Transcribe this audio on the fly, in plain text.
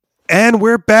And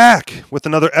we're back with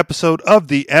another episode of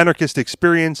the Anarchist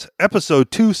Experience,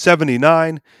 episode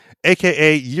 279,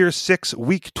 aka Year 6,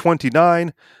 Week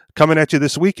 29. Coming at you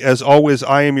this week, as always,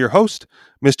 I am your host,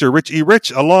 Mr. Rich E.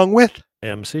 Rich, along with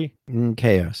MC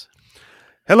Chaos.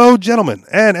 Hello, gentlemen.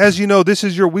 And as you know, this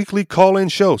is your weekly call-in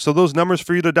show. So those numbers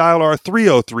for you to dial are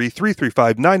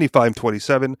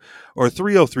 303-335-9527 or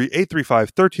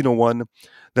 303-835-1301.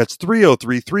 That's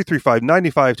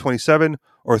 303-335-9527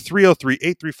 or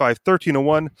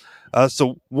 303-835-1301.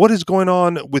 So what is going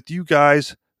on with you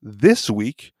guys this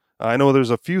week? I know there's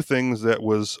a few things that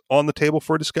was on the table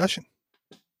for discussion.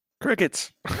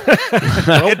 crickets.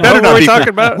 It better not be talking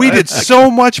about. We did so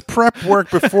much prep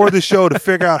work before the show to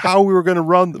figure out how we were going to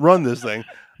run this thing.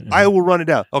 I will run it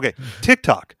down. Okay,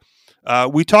 TikTok.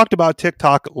 We talked about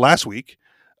TikTok last week,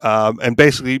 and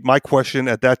basically my question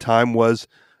at that time was,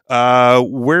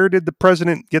 where did the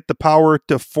president get the power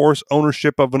to force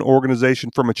ownership of an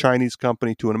organization from a Chinese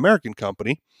company to an American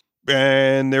company?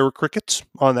 And there were crickets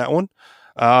on that one.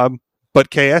 But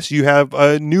KS, you have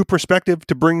a new perspective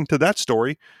to bring to that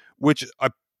story, which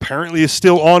apparently is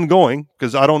still ongoing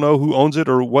because I don't know who owns it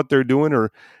or what they're doing or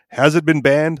has it been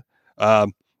banned. I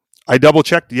double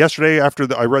checked yesterday after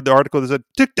I read the article that said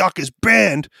TikTok is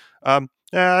banned. I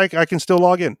can still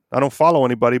log in. I don't follow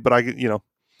anybody, but I can,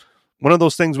 one of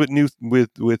those things with new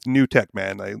tech,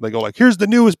 man. They go like, here's the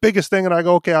newest, biggest thing, and I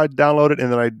go, okay, I download it, and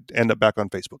then I end up back on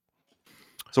Facebook.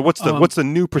 So what's the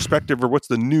new perspective or what's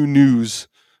the new news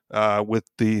with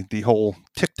the whole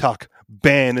TikTok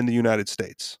ban in the United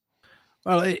States?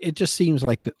 Well, it just seems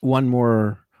like one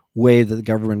more way that the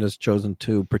government has chosen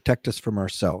to protect us from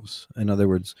ourselves. In other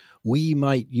words, we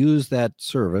might use that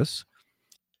service,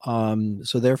 so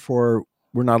therefore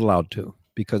we're not allowed to,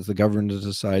 because the government has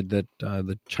decided that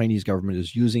the Chinese government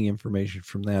is using information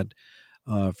from that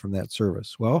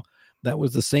service. Well, that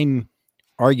was the same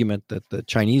argument that the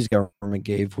Chinese government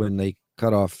gave when they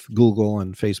cut off Google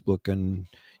and Facebook and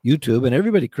YouTube, and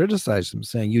everybody criticized them,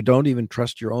 saying you don't even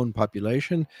trust your own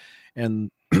population.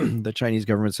 And the Chinese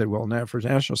government said, well, now for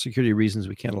national security reasons,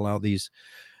 we can't allow these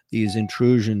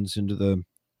intrusions into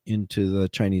the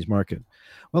Chinese market.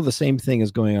 Well, the same thing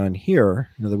is going on here.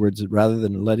 In other words, rather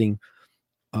than letting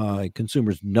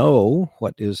consumers know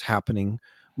what is happening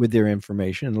with their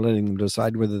information and letting them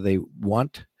decide whether they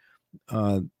want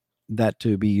that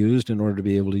to be used in order to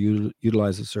be able to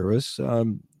utilize the service,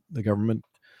 the government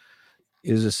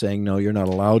is just saying, no, you're not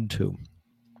allowed to.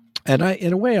 And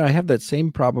in a way, I have that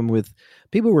same problem with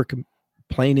people who were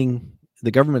complaining. The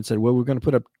government said, well, we're going to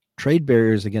put up trade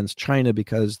barriers against China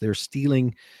because they're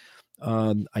stealing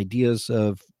ideas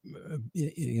of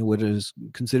what is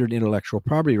considered intellectual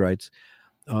property rights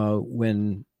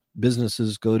when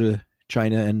businesses go to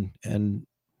China and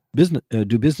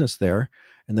do business there,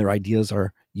 and their ideas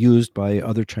are used by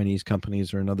other Chinese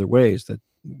companies or in other ways that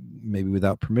maybe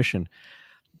without permission.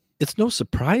 It's no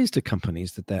surprise to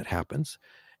companies that happens.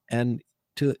 And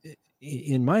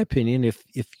in my opinion, if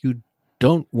you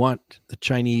don't want the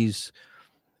Chinese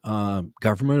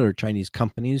government or Chinese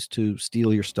companies to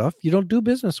steal your stuff, you don't do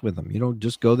business with them. You don't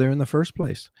just go there in the first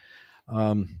place.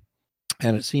 And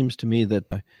it seems to me that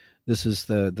this is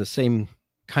the same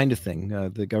kind of thing.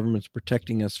 The government's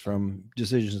protecting us from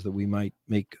decisions that we might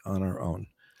make on our own.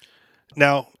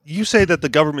 Now, you say that the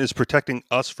government is protecting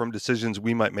us from decisions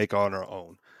we might make on our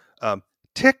own.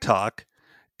 TikTok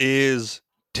is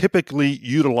typically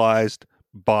utilized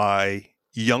by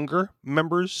younger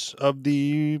members of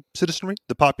the citizenry,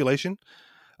 the population,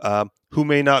 who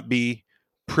may not be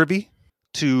privy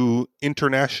to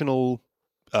international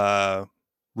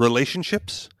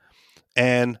relationships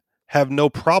and have no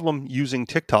problem using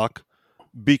TikTok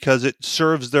because it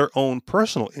serves their own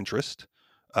personal interest,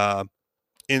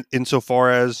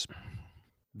 insofar as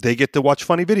they get to watch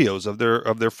funny videos of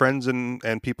their friends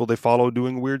and people they follow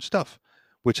doing weird stuff,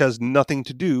 which has nothing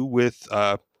to do with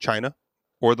China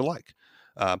or the like.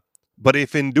 But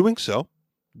if in doing so,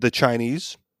 the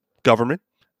Chinese government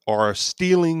are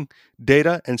stealing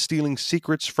data and stealing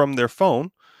secrets from their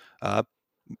phone,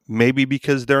 maybe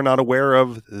because they're not aware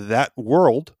of that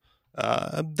world,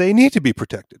 they need to be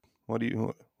protected. What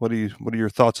are your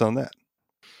thoughts on that?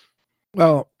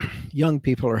 Well, young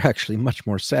people are actually much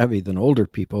more savvy than older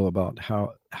people about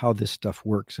how this stuff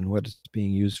works and what it's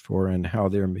being used for and how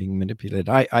they're being manipulated.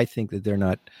 I think that they're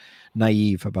not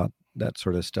naive about that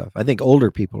sort of stuff. I think older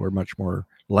people are much more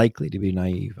likely to be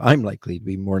naive. I'm likely to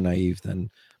be more naive than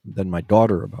my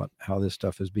daughter about how this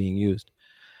stuff is being used.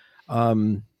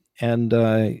 And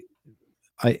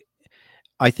I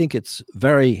think it's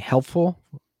very helpful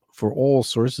for all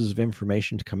sources of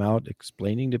information to come out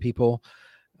explaining to people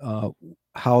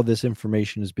how this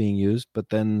information is being used, but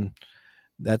then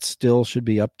that still should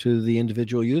be up to the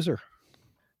individual user,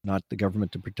 not the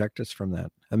government to protect us from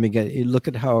that. I mean, look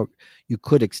at how you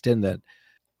could extend that.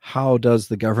 How does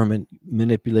the government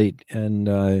manipulate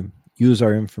and use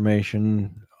our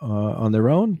information on their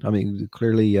own? I mean,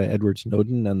 clearly Edward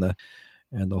Snowden and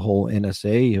the whole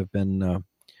NSA have been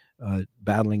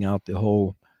battling out the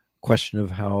whole question of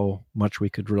how much we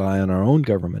could rely on our own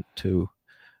government to,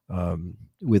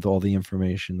 with all the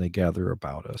information they gather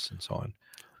about us and so on.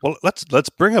 Well, let's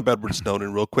bring up Edward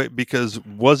Snowden real quick, because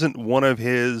wasn't one of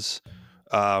his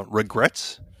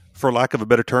regrets, for lack of a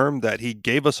better term, that he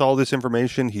gave us all this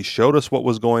information, he showed us what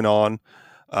was going on,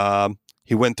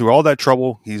 he went through all that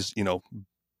trouble, he's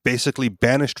basically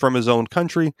banished from his own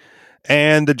country,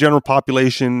 and the general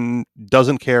population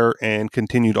doesn't care and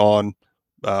continued on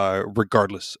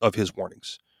regardless of his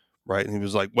warnings, right? And he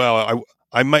was like, well,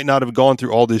 I might not have gone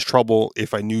through all this trouble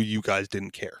if I knew you guys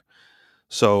didn't care.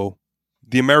 So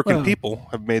the American people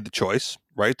have made the choice,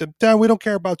 right? That we don't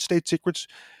care about state secrets.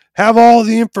 Have all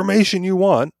the information you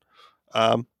want.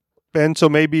 And so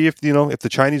maybe if the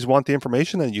Chinese want the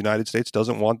information and the United States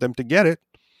doesn't want them to get it,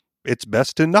 it's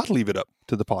best to not leave it up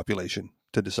to the population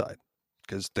to decide,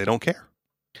 because they don't care.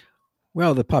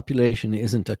 Well, the population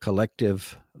isn't a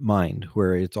collective mind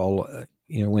where it's all,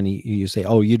 when you say,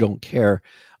 oh, you don't care,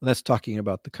 well, that's talking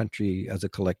about the country as a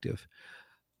collective.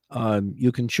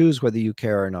 You can choose whether you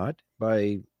care or not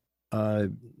by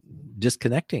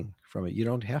disconnecting from it. You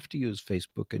don't have to use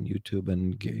Facebook and YouTube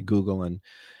and Google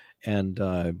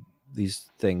and these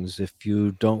things if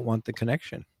you don't want the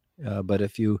connection. But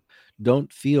if you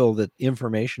don't feel that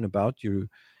information about you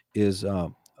is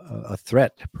a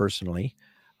threat personally,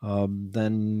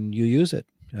 then you use it.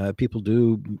 People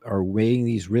are weighing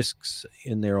these risks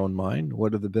in their own mind.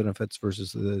 What are the benefits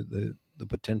versus the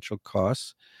potential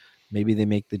costs? Maybe they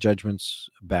make the judgments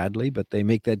badly, but they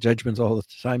make that judgments all the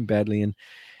time badly in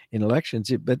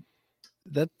elections. But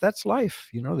that's life.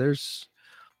 There's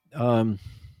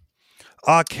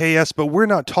KS, but we're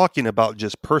not talking about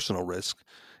just personal risk.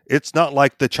 It's not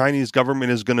like the Chinese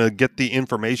government is going to get the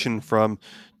information from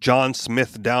John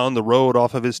Smith down the road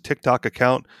off of his TikTok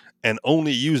account and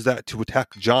only use that to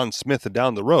attack John Smith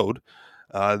down the road.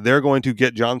 They're going to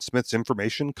get John Smith's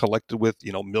information collected with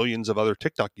millions of other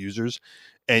TikTok users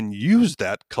and use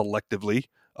that collectively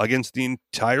against the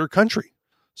entire country.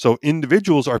 So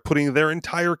individuals are putting their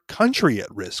entire country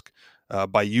at risk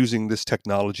by using this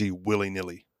technology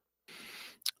willy-nilly.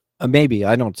 Maybe.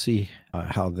 I don't see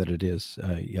how that it is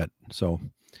yet. So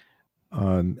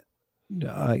I'm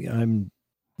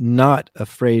not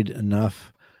afraid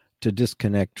enough to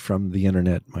disconnect from the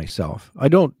internet myself. I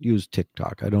don't use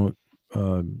TikTok. I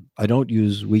don't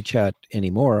use WeChat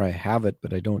anymore. I have it,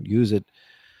 but I don't use it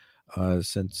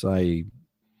since I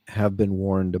have been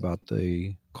warned about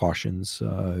the cautions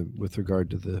with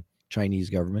regard to the Chinese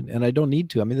government, and I don't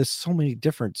need to. I mean, there's so many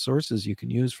different sources you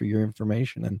can use for your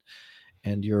information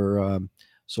and your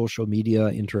social media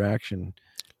interaction.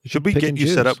 Should we get you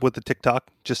set up with the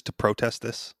TikTok just to protest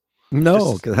this?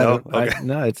 No, because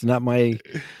no, it's not my.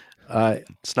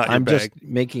 It's not your I'm bag. just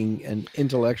making an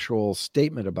intellectual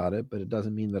statement about it, but it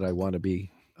doesn't mean that I want to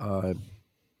be a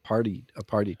party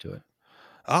to it.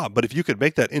 But if you could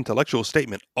make that intellectual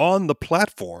statement on the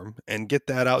platform and get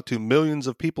that out to millions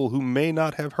of people who may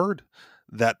not have heard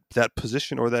that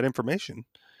position or that information,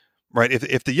 right?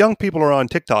 If the young people are on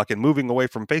TikTok and moving away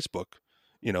from Facebook,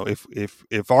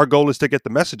 if our goal is to get the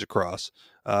message across,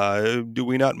 do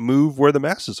we not move where the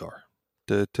masses are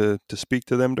to speak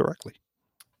to them directly?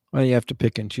 Well, you have to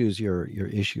pick and choose your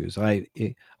issues.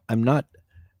 I'm not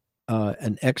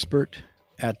an expert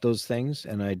at those things,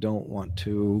 and I don't want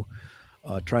to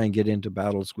try and get into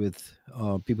battles with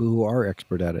people who are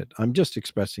expert at it. I'm just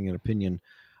expressing an opinion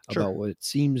about what it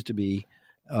seems to be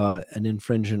an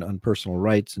infringement on personal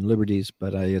rights and liberties,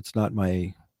 but it's not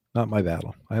my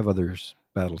battle. I have others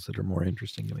battles that are more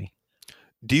interesting to me.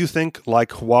 Do you think,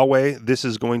 like Huawei, this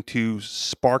is going to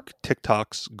spark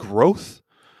TikTok's growth?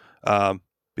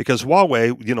 Because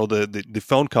Huawei, the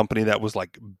phone company that was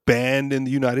like banned in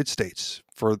the United States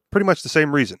for pretty much the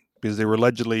same reason, because they were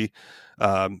allegedly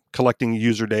collecting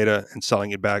user data and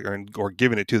selling it back or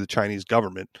giving it to the Chinese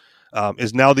government,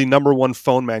 is now the number one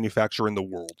phone manufacturer in the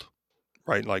world,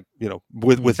 right? Like,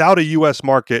 without a U.S.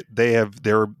 market,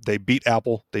 they beat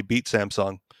Apple, they beat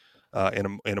Samsung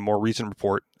in a more recent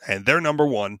report, and they're number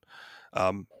one.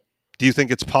 Do you think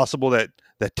it's possible that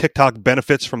TikTok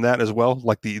benefits from that as well?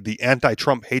 Like the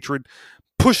anti-Trump hatred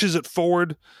pushes it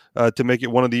forward to make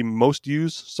it one of the most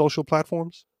used social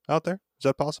platforms out there? Is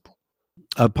that possible?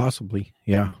 Possibly.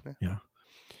 Yeah.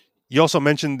 You also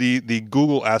mentioned the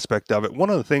Google aspect of it. One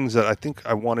of the things that I think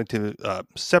I wanted to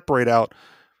separate out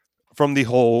from the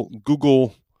whole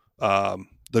Google,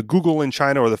 the Google in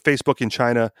China or the Facebook in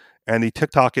China and the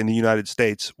TikTok in the United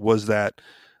States was that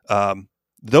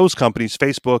those companies,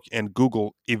 Facebook and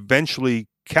Google, eventually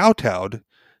kowtowed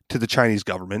to the Chinese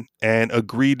government and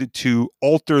agreed to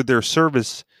alter their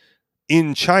service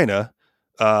in China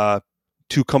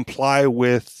to comply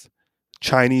with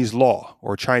Chinese law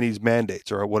or Chinese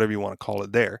mandates or whatever you want to call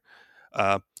it there.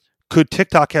 Could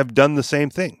TikTok have done the same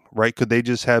thing, right? Could they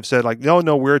just have said like,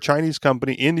 no, we're a Chinese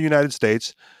company in the United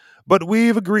States, but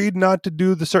we've agreed not to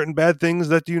do the certain bad things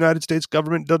that the United States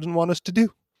government doesn't want us to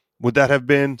do? Would that have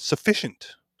been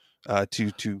sufficient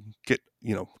to get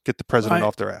the president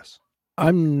off their ass?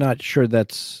 I'm not sure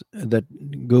that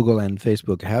Google and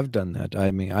Facebook have done that.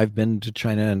 I mean, I've been to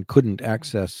China and couldn't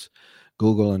access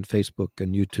Google and Facebook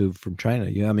and YouTube from China.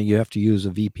 You have to use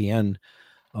a VPN.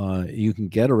 You can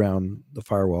get around the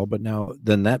firewall, but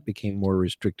then that became more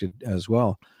restricted as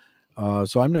well.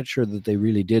 So I'm not sure that they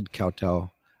really did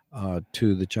kowtow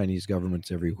to the Chinese government's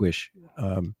every wish.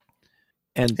 And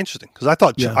interesting, because I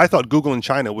thought Google in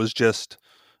China was just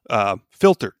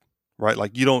filtered, right?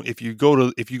 Like if you go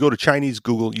to Chinese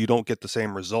Google, you don't get the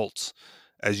same results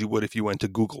as you would if you went to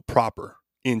Google proper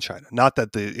in China. Not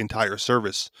that the entire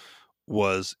service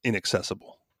was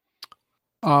inaccessible.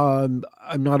 I'm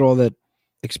not all that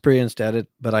experienced at it,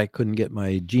 but I couldn't get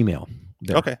my Gmail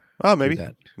there. Okay. Well, maybe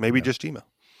just Gmail.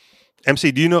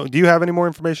 MC, do you have any more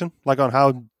information like on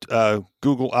how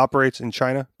Google operates in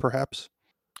China, perhaps?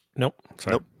 Nope.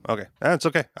 Sorry. Nope. Okay. That's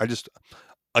okay. I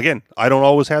don't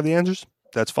always have the answers.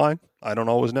 That's fine. I don't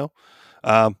always know.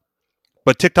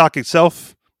 But TikTok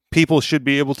itself, people should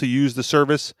be able to use the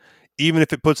service, even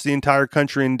if it puts the entire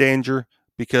country in danger,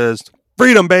 because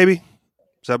freedom, baby.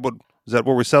 Is that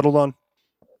what we settled on?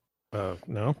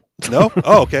 No. No?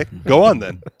 Oh, okay. Go on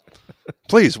then.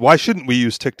 Please, why shouldn't we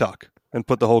use TikTok and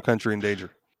put the whole country in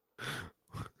danger?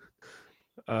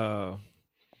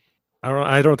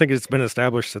 I don't think it's been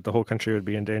established that the whole country would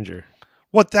be in danger.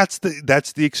 Well, that's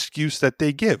the excuse that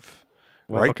they give.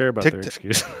 Well, right? I don't care about their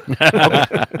excuse.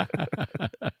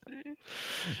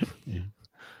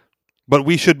 But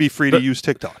we should be free to use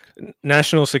TikTok.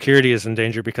 National security is in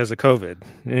danger because of COVID.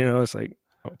 It's like,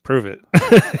 prove it.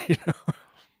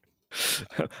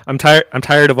 I'm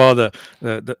tired of all the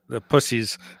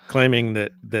pussies claiming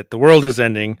that the world is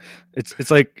ending.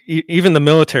 It's like even the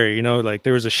military, like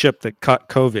there was a ship that caught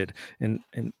COVID and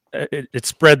it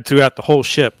spread throughout the whole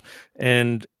ship,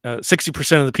 and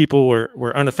 60% of the people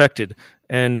were unaffected,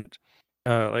 and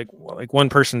like one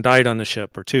person died on the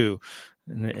ship or two,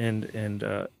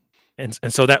 and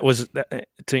so that was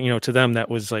to them that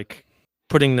was like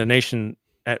putting the nation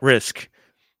at risk.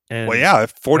 And well, yeah,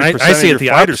 if 40% of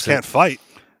your fighters can't fight.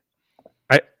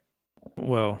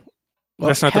 Well,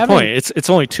 that's not the point. It's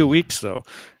only 2 weeks, though.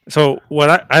 So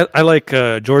what I like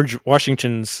George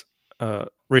Washington's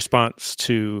response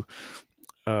to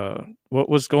what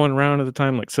was going around at the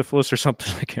time, like syphilis or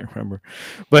something. I can't remember.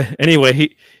 But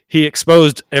anyway, he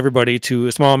exposed everybody to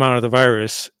a small amount of the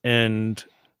virus, and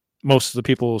most of the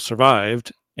people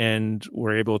survived and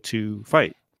were able to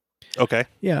fight. Okay.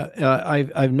 Yeah,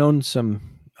 I've known some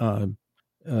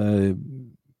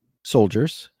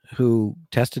soldiers who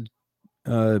tested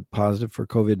positive for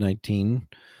COVID-19,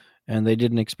 and they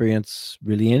didn't experience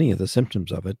really any of the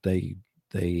symptoms of it.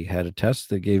 They had a test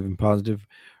that gave them positive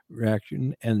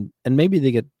reaction, and maybe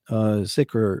they get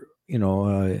sick or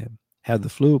had the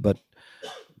flu. But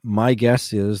my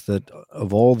guess is that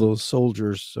of all those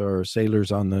soldiers or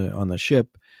sailors on the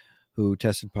ship who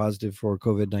tested positive for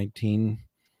COVID-19,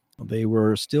 they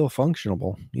were still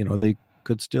functionable. They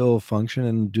could still function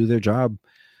and do their job,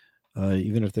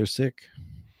 even if they're sick.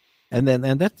 And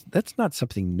that's not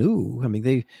something new. I mean,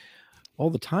 they all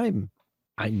the time.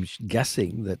 I'm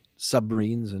guessing that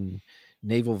submarines and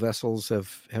naval vessels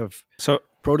have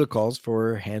protocols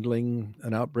for handling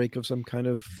an outbreak of some kind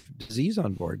of disease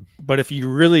on board. But if you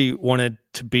really wanted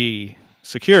to be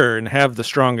secure and have the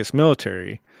strongest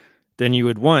military, then you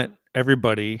would want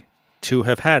everybody to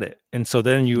have had it. And so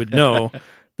then you would know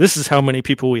this is how many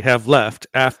people we have left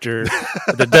after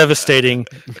the devastating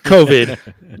COVID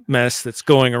mess that's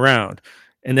going around.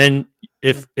 And then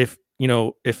if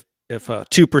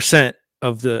 2%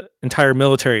 of the entire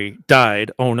military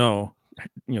died, oh no,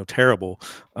 terrible.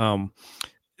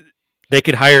 They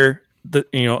could hire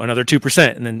another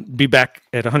 2% and then be back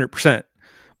at 100%.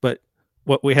 But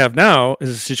what we have now is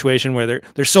a situation where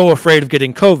they're so afraid of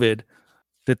getting COVID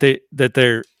that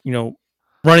they're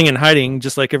running and hiding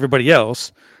just like everybody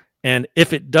else. And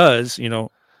if it does,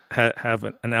 have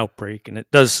an outbreak and it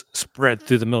does spread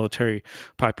through the military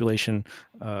population,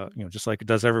 just like it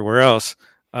does everywhere else,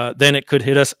 then it could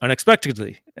hit us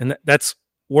unexpectedly, and that's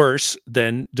worse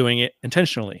than doing it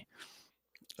intentionally.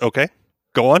 Okay,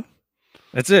 go on.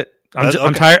 That's it.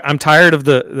 I'm tired. I'm tired of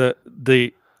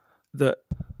the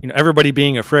everybody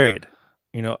being afraid.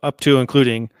 Up to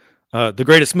including the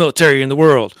greatest military in the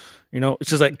world. It's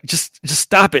just like just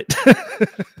stop it.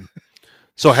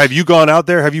 So have you gone out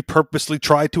there? Have you purposely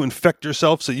tried to infect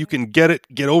yourself so you can get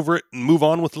over it, and move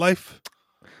on with life?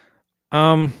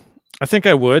 I think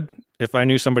I would if I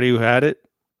knew somebody who had it.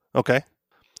 Okay,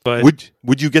 but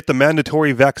would you get the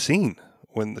mandatory vaccine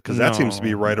because that seems to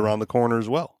be right around the corner as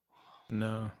well?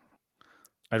 No,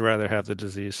 I'd rather have the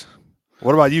disease.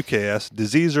 What about you, KS?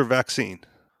 Disease or vaccine?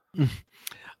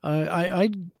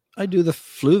 I do the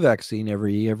flu vaccine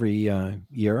every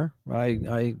year.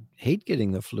 I hate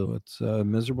getting the flu. It's a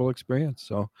miserable experience.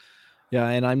 So, yeah,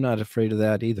 and I'm not afraid of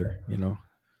that either.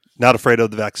 Not afraid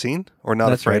of the vaccine, or not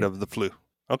That's afraid right. of the flu?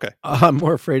 Okay, I'm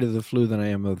more afraid of the flu than I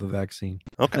am of the vaccine.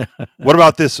 Okay. What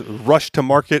about this rush to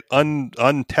market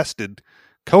untested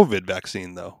COVID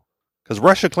vaccine, though? Because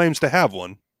Russia claims to have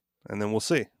one, and then we'll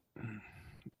see.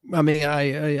 I mean,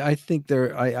 I think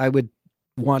I would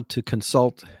want to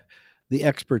consult the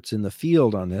experts in the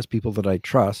field on this, people that I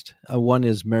trust. One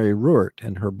is Mary Ruart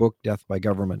and her book, Death by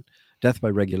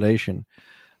Regulation,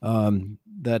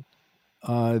 that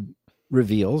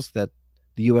reveals that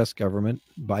the U.S. government,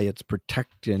 by its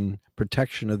protection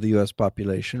of the U.S.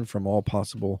 population from all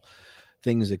possible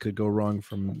things that could go wrong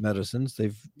from medicines,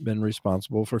 they've been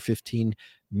responsible for 15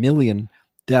 million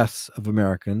deaths of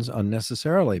Americans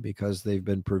unnecessarily because they've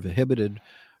been prohibited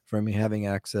from having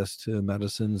access to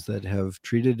medicines that have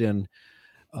treated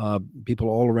people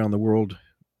all around the world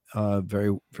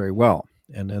very, very well.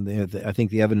 And I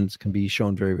think the evidence can be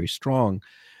shown very, very strongly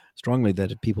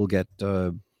that if people get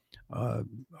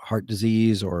heart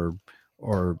disease or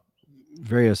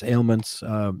various ailments,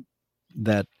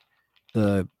 that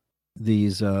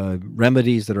these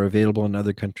remedies that are available in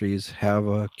other countries have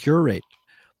a cure rate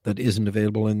that isn't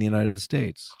available in the United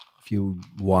States. If you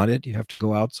want it, you have to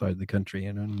go outside the country,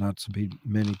 and not so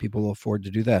many people will afford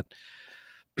to do that.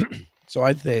 So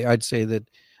I'd say that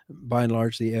by and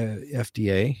large, the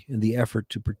FDA, in the effort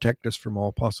to protect us from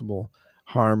all possible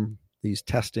harm, these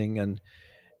testing and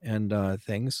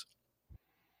things,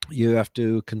 you have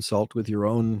to consult with your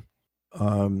own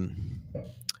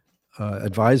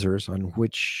advisors on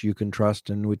which you can trust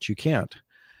and which you can't,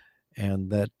 and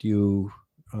that you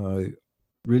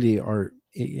really are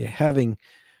having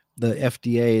the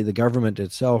FDA, the government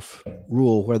itself,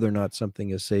 rule whether or not something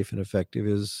is safe and effective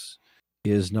is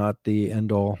not the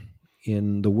end all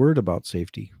in the word about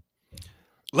safety.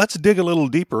 Let's dig a little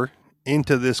deeper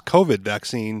into this COVID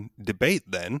vaccine debate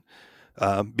then,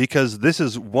 because this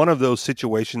is one of those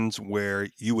situations where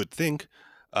you would think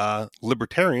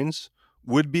libertarians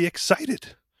would be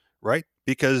excited, right?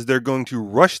 Because they're going to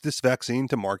rush this vaccine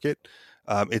to market.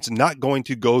 It's not going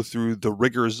to go through the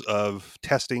rigors of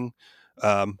testing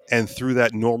and through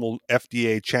that normal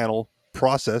FDA channel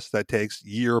process that takes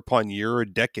year upon year or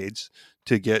decades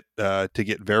to get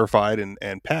verified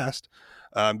and passed,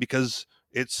 because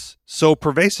it's so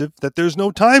pervasive that there's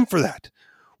no time for that.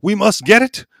 We must get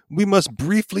it. We must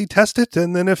briefly test it,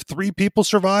 and then if 3 people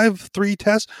survive 3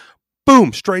 tests,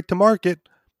 boom, straight to market.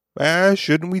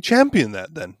 Shouldn't we champion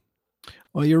that then?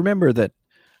 Well, you remember that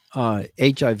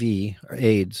HIV or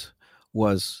AIDS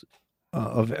was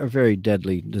a very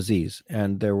deadly disease,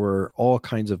 and there were all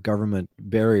kinds of government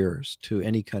barriers to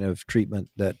any kind of treatment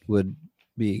that would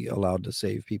be allowed to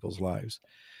save people's lives.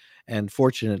 And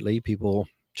fortunately, people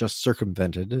just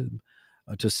circumvented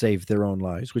to save their own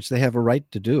lives, which they have a right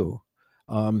to do.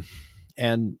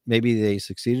 And maybe they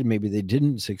succeeded, maybe they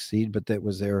didn't succeed, but that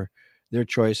was their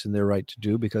choice and their right to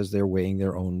do because they're weighing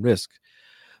their own risk.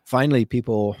 Finally,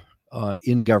 people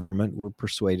in government were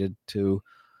persuaded to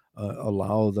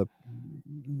allow the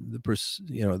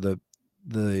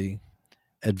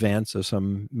advance of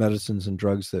some medicines and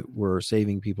drugs that were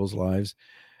saving people's lives,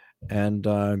 and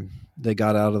they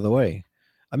got out of the way.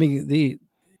 I mean,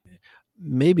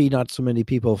 maybe not so many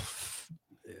people.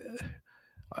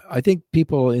 I think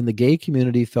people in the gay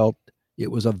community felt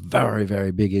it was a very,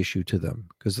 very big issue to them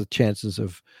because the chances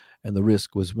of and the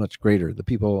risk was much greater. The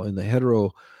people in the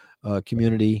hetero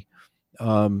community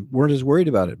weren't as worried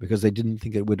about it because they didn't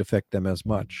think it would affect them as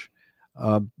much.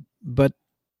 But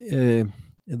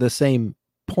the same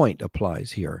point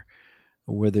applies here.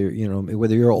 Whether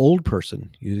you're an old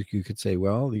person, you could say,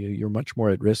 well, you're much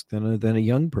more at risk than a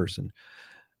young person.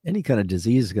 Any kind of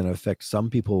disease is going to affect some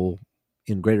people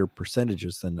in greater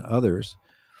percentages than others.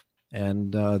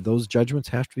 and those judgments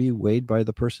have to be weighed by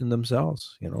the person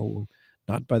themselves,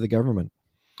 not by the government.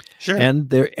 Sure. And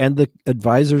the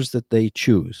advisors that they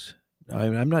choose.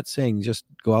 I'm not saying just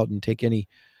go out and take any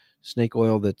snake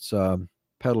oil that's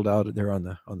peddled out there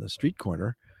on the street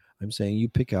corner. I'm saying you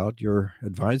pick out your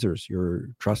advisors, your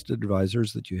trusted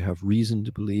advisors that you have reason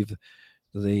to believe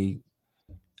they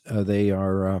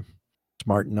are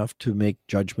smart enough to make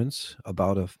judgments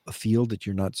about a field that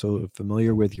you're not so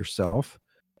familiar with yourself,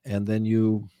 and then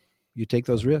you take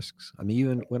those risks. I mean,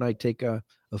 even when I take a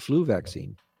flu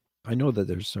vaccine, I know that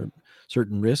there's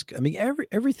certain risk. I mean,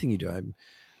 everything you do,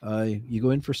 you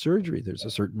go in for surgery, there's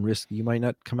a certain risk you might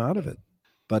not come out of it,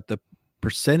 but the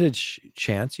percentage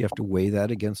chance, you have to weigh that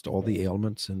against all the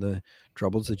ailments and the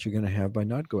troubles that you're going to have by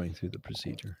not going through the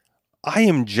procedure. I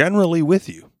am generally with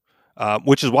you,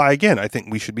 which is why, again, I think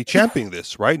we should be championing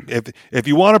this, right? If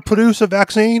you want to produce a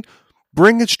vaccine,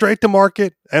 bring it straight to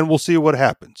market and we'll see what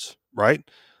happens, right?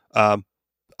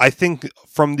 I think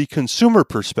from the consumer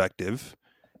perspective,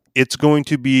 it's going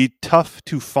to be tough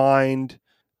to find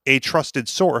a trusted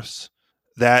source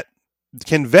that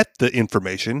can vet the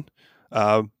information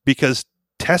because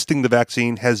testing the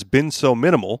vaccine has been so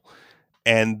minimal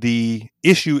and the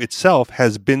issue itself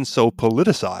has been so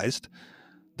politicized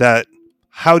that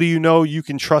how do you know you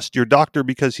can trust your doctor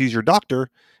because he's your doctor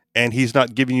and he's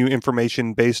not giving you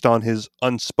information based on his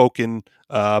unspoken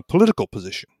political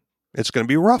position? It's going to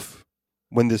be rough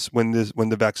when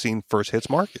the vaccine first hits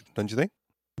market, don't you think?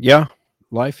 Yeah,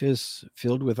 life is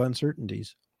filled with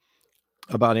uncertainties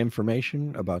about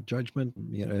information, about judgment,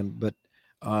 but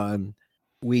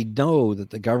we know that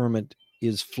the government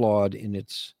is flawed in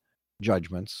its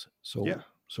judgments. So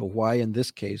why in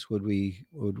this case would we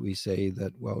say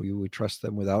that, well, you would trust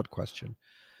them without question?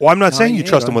 Well, I'm not saying you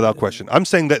trust them without question. I'm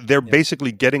saying that they're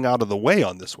basically getting out of the way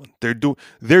on this one.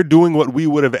 They're doing what we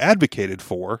would have advocated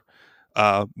for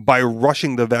by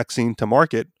rushing the vaccine to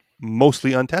market,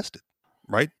 mostly untested,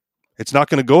 right? It's not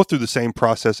going to go through the same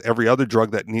process every other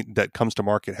drug that comes to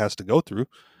market has to go through,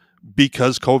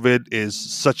 because COVID is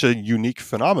such a unique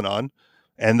phenomenon,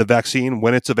 and the vaccine,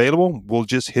 when it's available, will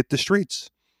just hit the streets.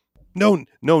 No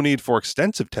need for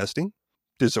extensive testing.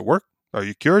 Does it work? Are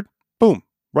you cured? Boom,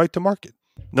 right to market.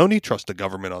 No need to trust the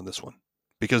government on this one,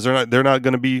 because they're not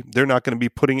going to be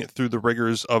putting it through the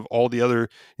rigors of all the other,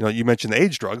 you mentioned the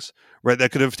age drugs, right?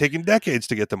 That could have taken decades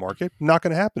to get to market. Not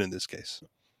going to happen in this case.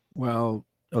 Well,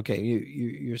 okay,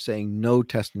 you're saying no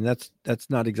testing. That's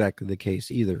not exactly the case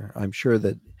either. I'm sure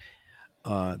that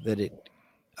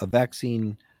a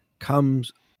vaccine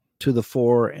comes to the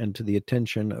fore and to the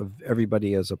attention of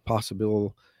everybody as a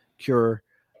possible cure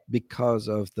because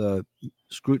of the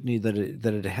scrutiny that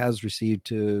it has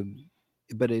received.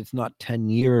 But it's not 10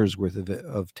 years worth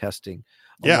of testing.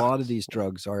 A lot of these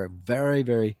drugs are very,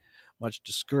 very much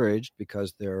discouraged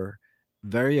because they're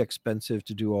very expensive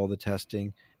to do all the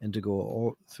testing and to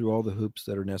go through all the hoops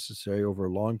that are necessary over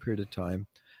a long period of time.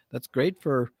 That's great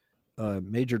for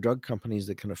major drug companies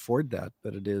that can afford that,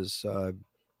 but it is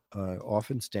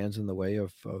often stands in the way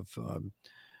of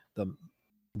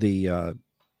the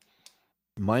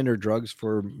minor drugs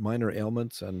for minor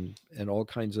ailments and all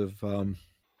kinds of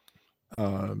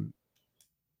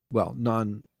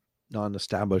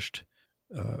non-established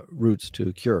routes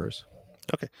to cures.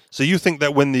 Okay, so you think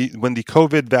that when the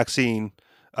COVID vaccine,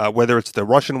 whether it's the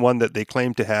Russian one that they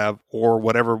claim to have or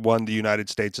whatever one the United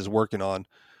States is working on,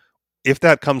 if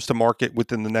that comes to market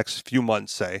within the next few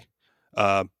months, say,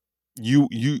 you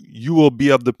will be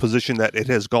of the position that it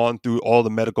has gone through all the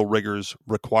medical rigors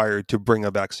required to bring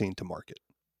a vaccine to market,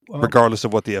 regardless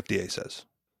of what the FDA says.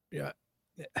 Yeah,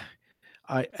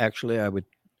 I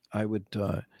would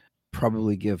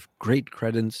probably give great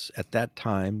credence at that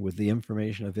time, with the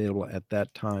information available at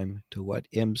that time, to what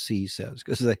MC says,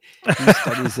 because he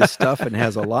studies this stuff and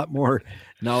has a lot more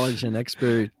knowledge and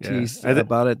expertise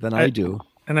about it than I do.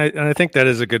 And I think that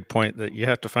is a good point, that you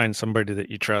have to find somebody that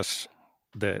you trust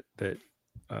that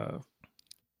to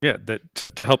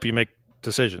help you make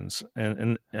decisions.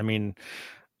 And I mean,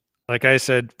 like I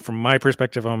said, from my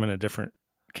perspective, I'm in a different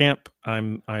camp.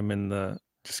 I'm in the,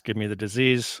 just give me the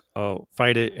disease, I'll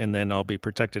fight it, and then I'll be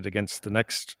protected against the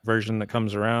next version that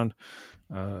comes around.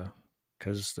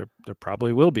 Because there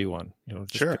probably will be one.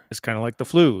 Sure. It's kind of like the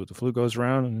flu. The flu goes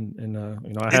around, and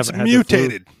I haven't had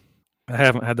mutated. I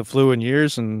haven't had the flu in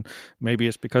years, and maybe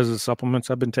it's because of the supplements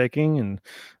I've been taking,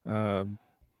 and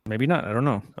maybe not. I don't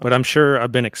know, but I'm sure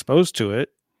I've been exposed to it.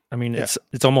 I mean,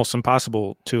 it's almost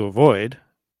impossible to avoid.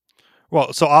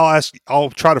 Well, so I'll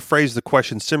try to phrase the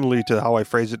question similarly to how I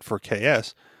phrase it for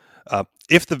KS.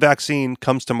 If the vaccine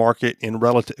comes to market in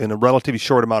a relatively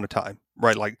short amount of time,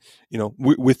 right? Like,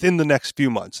 within the next few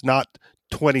months, not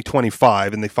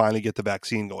 2025, and they finally get the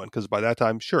vaccine going, because by that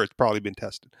time, sure, it's probably been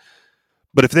tested.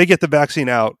 But if they get the vaccine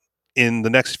out in the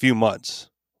next few months,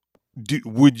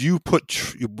 would you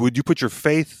put your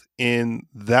faith in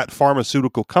that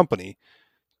pharmaceutical company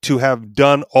to have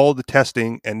done all the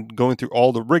testing and going through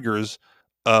all the rigors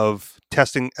of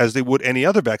testing as they would any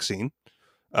other vaccine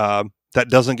that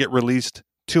doesn't get released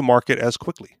to market as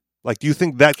quickly? Like, do you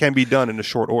think that can be done in a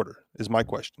short order? Is my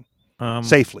question.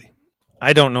 Safely.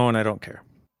 I don't know, and I don't care.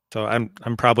 So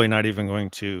I'm probably not even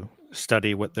going to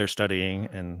study what they're studying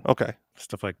and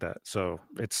stuff like that. So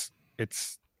it's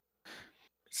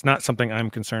not something I'm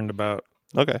concerned about.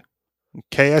 Okay.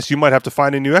 KS, you might have to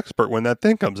find a new expert when that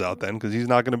thing comes out then, because he's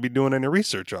not going to be doing any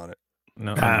research on it.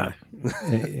 No.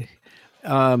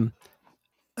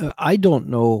 I don't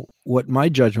know what my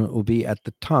judgment will be at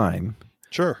the time.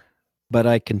 Sure. But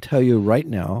I can tell you right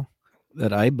now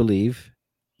that I believe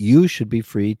you should be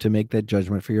free to make that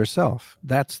judgment for yourself.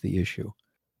 That's the issue.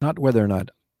 Not whether or not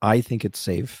I think it's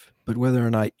safe, but whether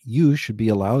or not you should be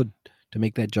allowed to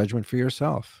make that judgment for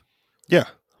yourself. Yeah.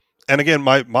 And again,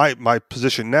 my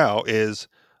position now is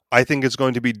I think it's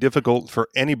going to be difficult for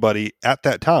anybody at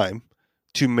that time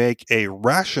to make a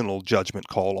rational judgment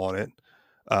call on it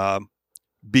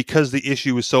because the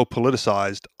issue is so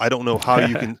politicized. I don't know how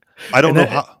you can – I don't know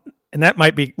how – And that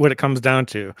might be what it comes down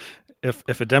to.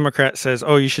 If a Democrat says,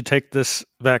 "Oh, you should take this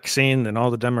vaccine," then all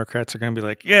the Democrats are going to be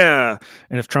like, "Yeah."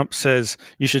 And if Trump says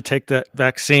you should take that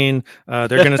vaccine, they're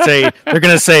going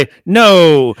to say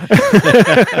no.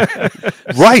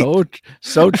 Right.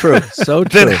 So true. So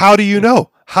true. Then how do you know?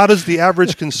 How does the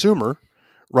average consumer,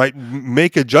 right,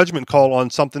 make a judgment call on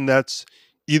something that's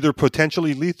either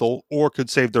potentially lethal or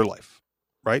could save their life?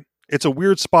 Right. It's a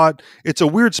weird spot. It's a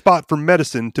weird spot for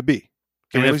medicine to be.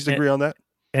 Can we at least agree on that?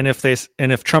 And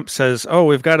if Trump says, "Oh,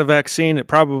 we've got a vaccine, it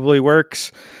probably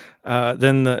works,"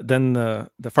 then the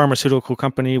pharmaceutical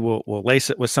company will lace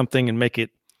it with something and make it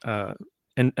an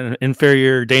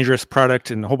inferior, dangerous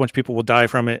product, and a whole bunch of people will die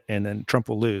from it, and then Trump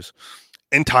will lose.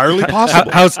 Entirely possible.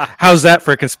 How's that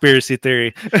for a conspiracy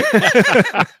theory?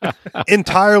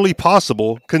 Entirely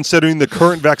possible, considering the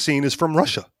current vaccine is from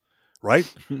Russia. Right,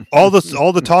 all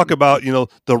the talk about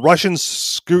the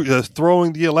Russians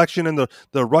throwing the election and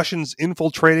the Russians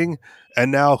infiltrating,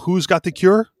 and now who's got the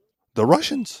cure? The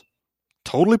Russians.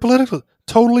 Totally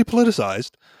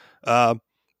politicized,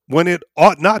 when it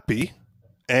ought not be.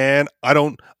 And I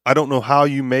don't know how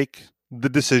you make the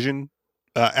decision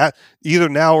at either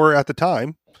now or at the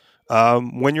time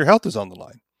when your health is on the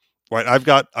line. Right, I've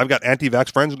got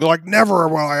anti-vax friends who go like, "Never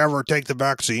will I ever take the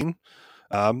vaccine."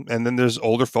 And then there's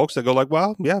older folks that go like,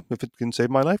 "Well, yeah, if it can save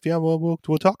my life, yeah, we'll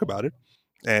talk about it."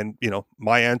 And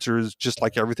my answer is just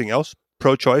like everything else: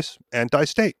 pro-choice,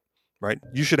 anti-state. Right?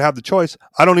 You should have the choice.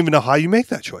 I don't even know how you make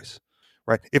that choice.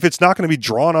 Right? If it's not going to be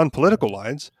drawn on political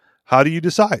lines, how do you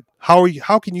decide? How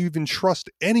can you even trust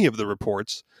any of the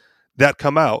reports that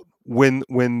come out when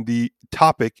the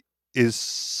topic is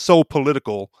so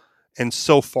political and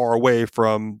so far away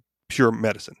from pure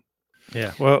medicine?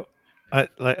 Yeah. Well,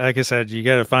 like I said, you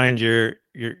got to find your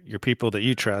people that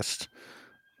you trust,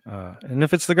 and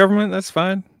if it's the government, that's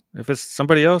fine. If it's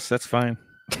somebody else, that's fine.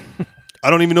 I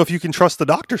don't even know if you can trust the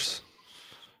doctors,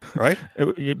 right?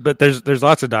 But there's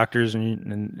lots of doctors,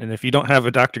 and if you don't have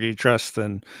a doctor you trust,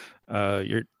 then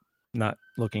you're not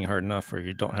looking hard enough, or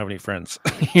you don't have any friends.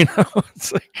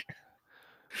 It's like,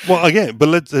 well, again,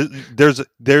 but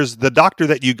there's the doctor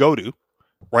that you go to,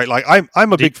 right? Like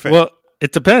I'm a big fan. Well,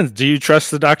 it depends. Do you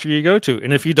trust the doctor you go to?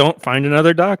 And if you don't, find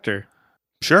another doctor.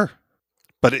 Sure.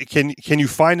 But can you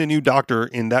find a new doctor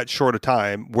in that short a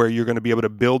time where you're going to be able to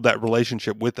build that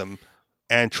relationship with them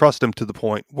and trust them to the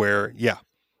point where,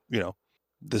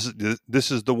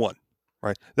 this is the one,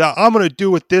 right? Now I'm going to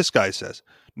do what this guy says.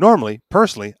 Normally,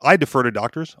 personally, I defer to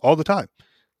doctors all the time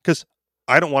because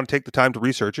I don't want to take the time to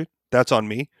research it. That's on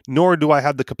me. Nor do I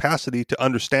have the capacity to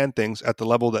understand things at the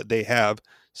level that they have,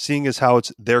 seeing as how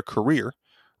it's their career,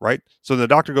 right? So the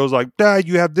doctor goes like, "Dad,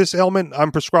 you have this ailment.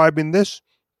 I'm prescribing this.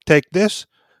 Take this."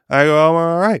 I go,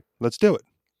 "All right, let's do it."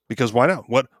 Because why not?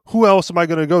 Who else am I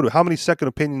going to go to? How many second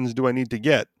opinions do I need to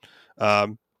get?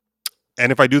 And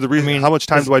if I do the research, how much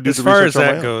time do I do the research? As far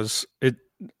as that goes,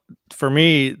 for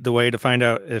me, the way to find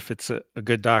out if it's a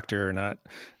good doctor or not,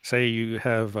 say you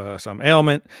have some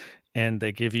ailment and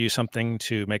they give you something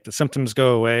to make the symptoms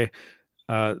go away.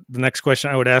 The next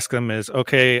question I would ask them is,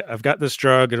 "Okay, I've got this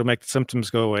drug. It'll make the symptoms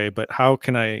go away, but how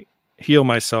can I heal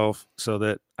myself so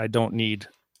that I don't need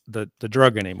the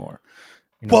drug anymore?"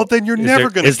 Well, then you're never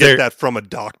going to get that from a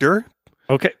doctor.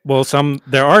 Okay, well,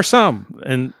 there are some,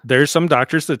 and there's some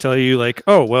doctors that tell you like,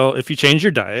 oh, well, if you change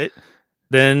your diet,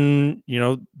 then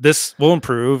this will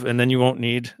improve, and then you won't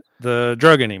need the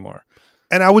drug anymore.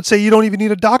 And I would say you don't even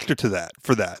need a doctor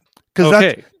for that,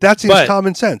 because that seems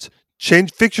common sense.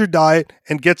 Fix your diet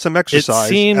and get some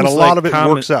exercise, and a lot of it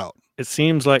works out. It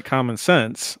seems like common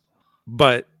sense,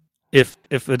 but if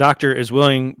the doctor is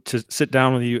willing to sit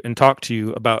down with you and talk to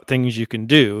you about things you can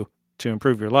do to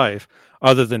improve your life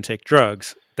other than take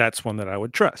drugs, that's one that I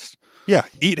would trust. Yeah,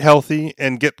 eat healthy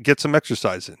and get some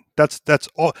exercise in. That's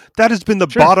all. That has been the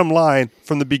bottom line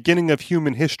from the beginning of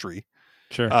human history.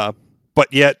 Sure.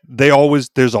 But yet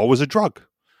there's always a drug,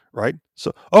 right?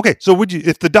 So would you,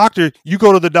 if you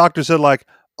go to the doctor, said like,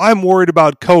 I'm worried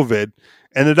about COVID,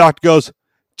 and the doctor goes,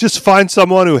 just find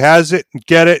someone who has it and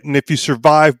get it, and if you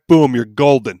survive, boom, you're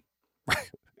golden.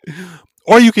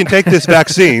 Or you can take this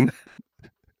vaccine.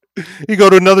 You go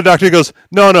to another doctor, he goes,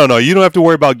 no, you don't have to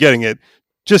worry about getting it.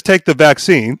 Just take the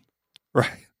vaccine,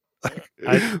 right?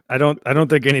 I don't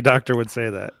think any doctor would say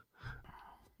that.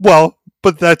 Well,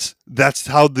 but that's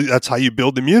how you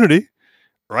build immunity,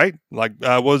 right? Like,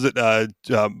 was it no,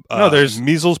 there's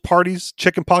measles parties,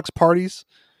 chickenpox parties.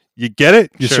 You get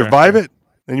it, you survive it,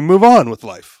 and you move on with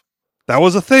life. That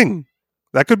was a thing.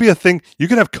 That could be a thing. You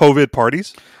could have COVID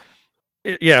parties.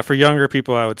 Yeah, for younger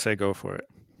people, I would say go for it.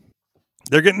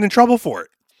 They're getting in trouble for it.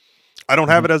 I don't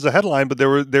have it as a headline, but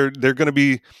they're going to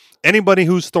be anybody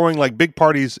who's throwing like big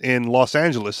parties in Los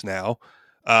Angeles now.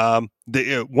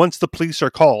 Once the police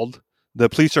are called, the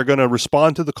police are going to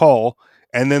respond to the call,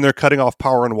 and then they're cutting off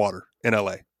power and water in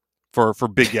LA for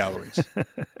big gatherings.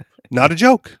 Not a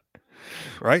joke,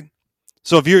 right?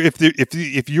 So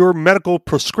if your medical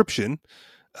prescription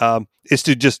is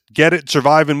to just get it,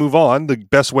 survive, and move on, the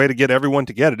best way to get everyone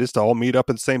to get it is to all meet up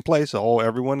at the same place.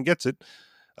 Everyone gets it.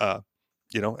 But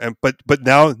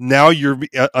now you're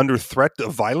under threat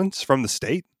of violence from the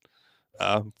state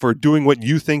for doing what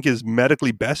you think is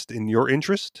medically best in your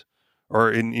interest,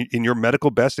 or in your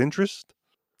medical best interest.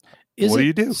 What do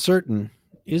you do?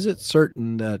 Is it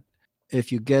certain that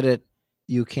if you get it,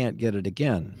 you can't get it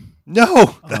again?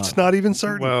 No, that's not even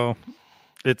certain. Well,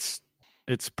 it's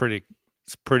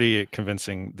pretty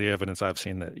convincing, the evidence I've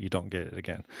seen, that you don't get it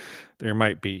again. There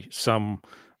might be some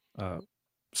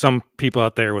people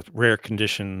out there with rare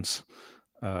conditions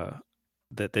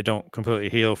that they don't completely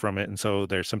heal from it, and so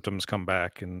their symptoms come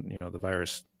back, and the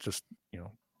virus just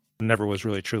never was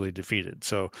really truly defeated.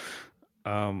 So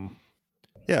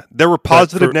there were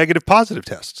positive, negative, positive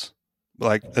tests,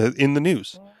 like in the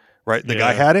news, right? The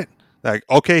guy had it, like,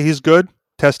 okay, he's good,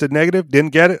 tested negative,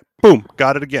 didn't get it, boom,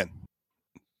 got it again.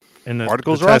 And the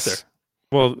articles are out there.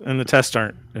 Well, and the tests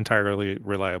aren't entirely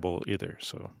reliable either.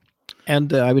 So,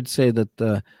 and I would say that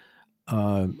the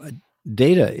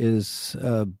data is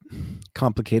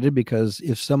complicated, because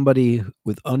if somebody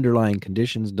with underlying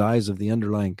conditions dies of the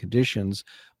underlying conditions,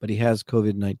 but he has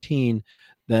COVID-19,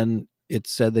 then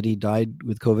it's said that he died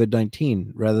with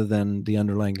COVID-19 rather than the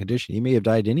underlying condition. He may have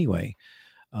died anyway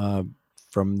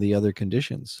from the other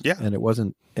conditions. Yeah. And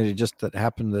it just that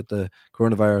happened that the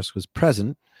coronavirus was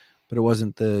present, but it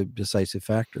wasn't the decisive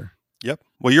factor. Yep.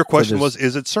 Well, your question was,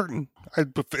 is it certain?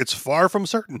 It's far from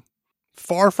certain.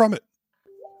 Far from it.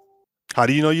 How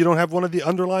do you know you don't have one of the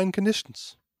underlying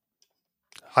conditions?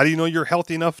 How do you know you're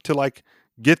healthy enough to like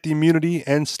get the immunity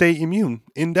and stay immune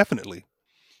indefinitely?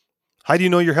 How do you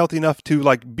know you're healthy enough to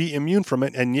like be immune from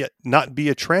it and yet not be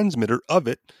a transmitter of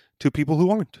it to people who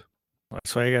aren't?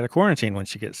 That's why you got to quarantine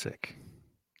once you get sick.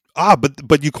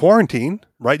 But you quarantine,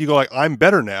 right? You go like, I'm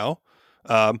better now.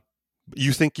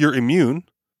 You think you're immune,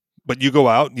 but you go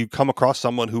out, you come across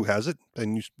someone who has it,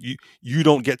 and you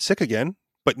don't get sick again.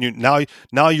 But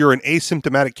now you're an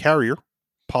asymptomatic carrier,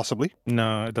 possibly.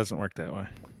 No, it doesn't work that way.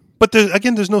 But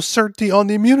there's no certainty on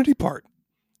the immunity part.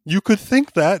 You could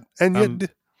think that, and yet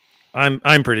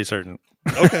I'm pretty certain.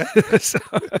 Okay. So,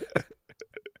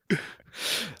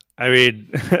 I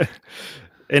mean,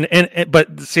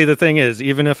 but see, the thing is,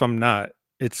 even if I'm not,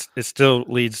 it still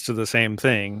leads to the same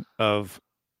thing of,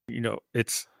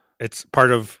 it's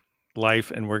part of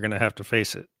life, and we're going to have to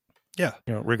face it. Yeah.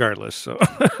 Regardless. So,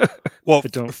 well,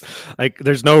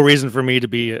 there's no reason for me to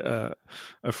be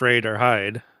afraid or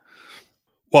hide.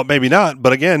 Well, maybe not.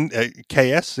 But again,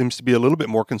 KS seems to be a little bit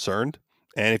more concerned.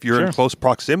 And if you're in close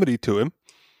proximity to him,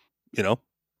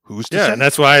 who's to say? Yeah, and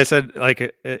that's why I said,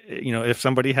 like, if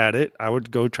somebody had it, I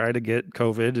would go try to get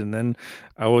COVID, and then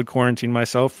I would quarantine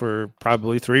myself for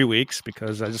probably 3 weeks,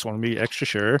 because I just want to be extra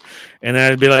sure. And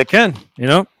then I'd be like, Ken,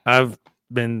 I've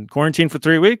been quarantined for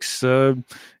 3 weeks. Do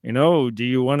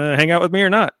you want to hang out with me or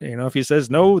not? If he says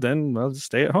no, then I'll just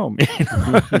stay at home.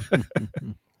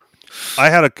 I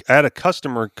had a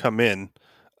customer come in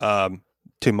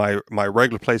to my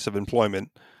regular place of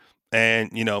employment,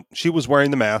 and she was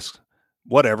wearing the mask.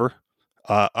 Whatever.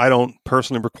 I don't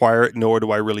personally require it, nor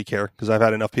do I really care, because I've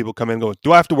had enough people come in and go,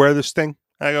 "Do I have to wear this thing?"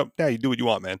 And I go, "Yeah, you do what you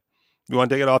want, man. You want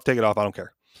to take it off, take it off. I don't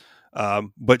care."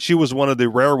 But she was one of the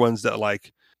rare ones that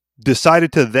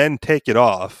decided to then take it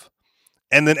off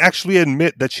and then actually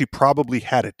admit that she probably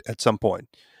had it at some point.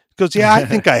 Because, yeah, I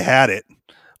think I had it.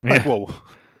 Like, whoa.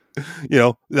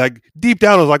 Deep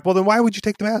down I was like, well, then why would you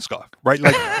take the mask off? Right?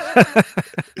 Like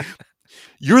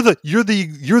you're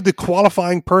the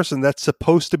qualifying person that's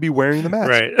supposed to be wearing the mask.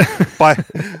 Right.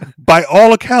 by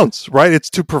all accounts, right? It's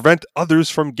to prevent others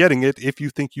from getting it if you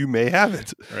think you may have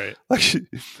it. Right.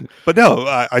 But no,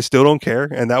 I still don't care.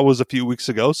 And that was a few weeks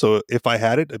ago. So if I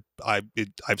had it,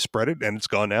 I've spread it and it's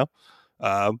gone now.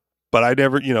 But I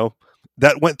never,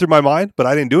 that went through my mind, but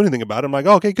I didn't do anything about it. I'm like,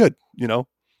 oh, okay, good.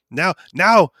 Now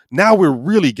we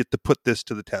really get to put this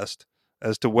to the test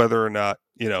as to whether or not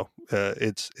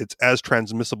it's as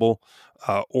transmissible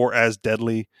or as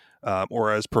deadly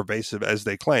or as pervasive as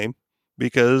they claim,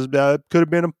 because that could have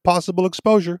been a possible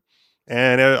exposure,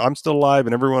 and I'm still alive,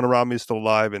 and everyone around me is still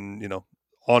alive, and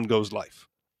on goes life.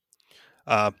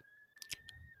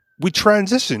 We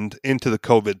transitioned into the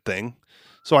COVID thing,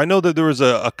 so I know that there was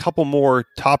a couple more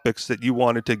topics that you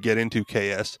wanted to get into,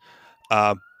 KS.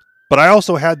 But I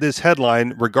also had this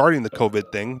headline regarding the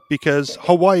COVID thing because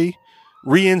Hawaii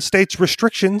reinstates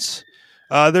restrictions.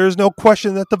 There's no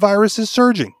question that the virus is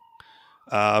surging.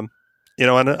 And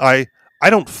I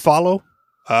don't follow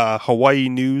Hawaii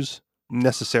news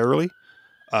necessarily,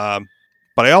 but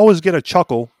I always get a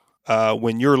chuckle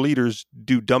when your leaders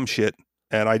do dumb shit,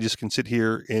 and I just can sit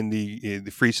here in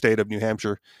the free state of New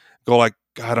Hampshire, go like,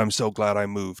 God, I'm so glad I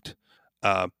moved.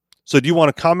 So do you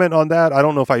want to comment on that? I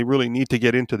don't know if I really need to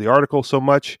get into the article so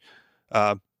much,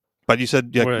 but you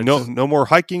said no more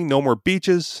hiking, no more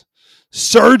beaches.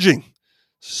 Surging.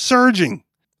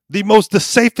 The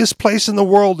safest place in the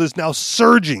world is now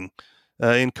surging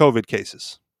in COVID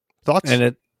cases. Thoughts?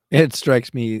 And it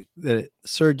strikes me that it's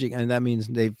surging, and that means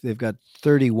they've got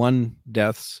 31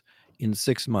 deaths in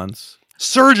 6 months.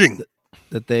 Surging.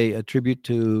 That they attribute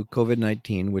to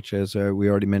COVID-19, which, as we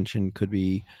already mentioned, could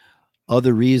be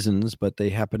other reasons, but they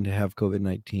happen to have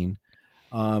COVID-19.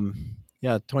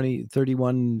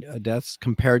 31 deaths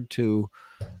compared to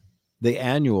the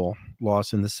annual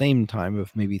loss in the same time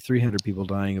of maybe 300 people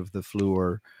dying of the flu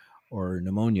or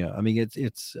pneumonia. I mean,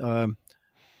 it's a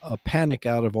panic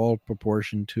out of all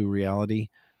proportion to reality.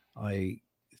 I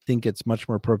think it's much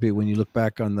more appropriate when you look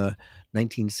back on the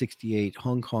 1968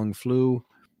 Hong Kong flu,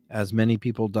 as many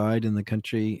people died in the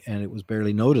country, and it was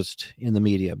barely noticed in the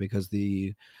media because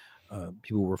the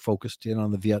people were focused in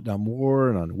on the Vietnam War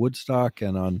and on Woodstock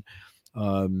and on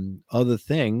other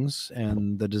things,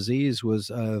 and the disease was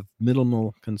of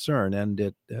minimal concern, and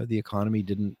the economy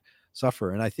didn't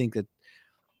suffer. And I think that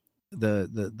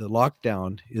the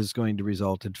lockdown is going to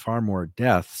result in far more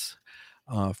deaths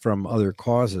from other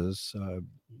causes,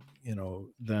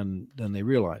 than they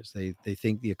realize. They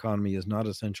think the economy is not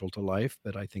essential to life,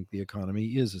 but I think the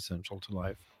economy is essential to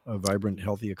life. A vibrant,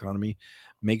 healthy economy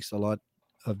makes a lot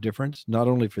of difference, not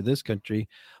only for this country,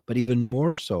 but even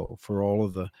more so for all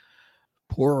of the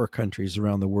poorer countries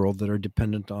around the world that are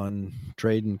dependent on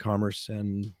trade and commerce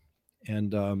and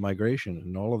migration,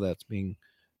 and all of that's being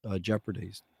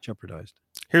jeopardized.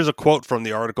 Here's a quote from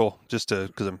the article, just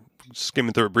because I'm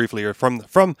skimming through it briefly here, from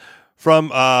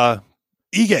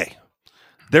Ige.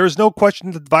 There is no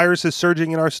question that the virus is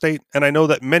surging in our state, and I know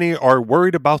that many are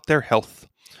worried about their health.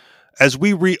 As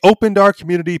we reopened our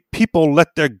community, people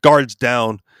let their guards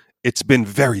down. It's been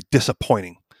very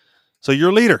disappointing. So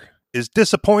your leader is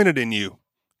disappointed in you,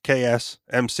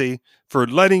 KSMC, for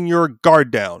letting your guard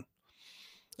down.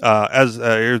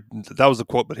 That was a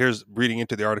quote, but here's reading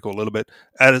into the article a little bit.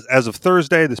 As of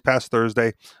Thursday, this past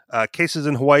Thursday, cases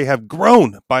in Hawaii have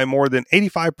grown by more than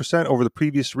 85% over the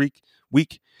previous week,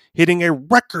 hitting a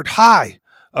record high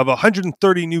of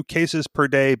 130 new cases per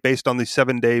day based on the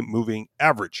 7-day moving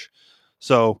average.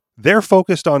 So they're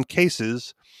focused on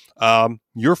cases.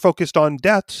 You're focused on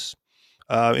deaths.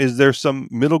 Is there some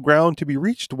middle ground to be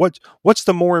reached? What's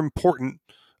the more important?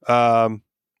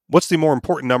 What's the more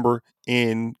important number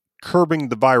in curbing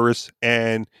the virus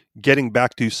and getting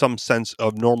back to some sense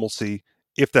of normalcy,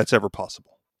 if that's ever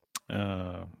possible?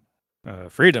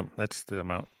 Freedom. That's the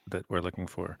amount that we're looking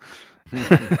for.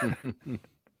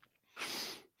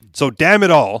 So damn it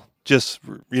all, just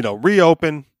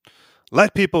reopen.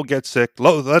 Let people get sick.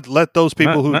 Let those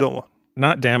people who don't want.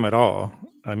 Not damn it all.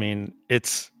 I mean,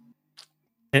 it's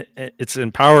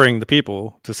empowering the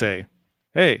people to say,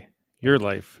 "Hey, Your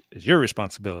life is your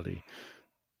responsibility.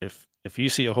 If you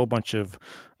see a whole bunch of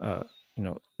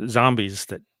zombies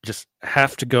that just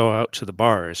have to go out to the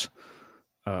bars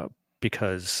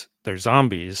because they're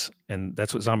zombies, and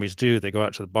that's what zombies do. They go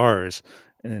out to the bars,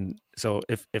 and so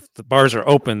if the bars are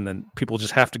open, then people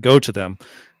just have to go to them.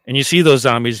 And you see those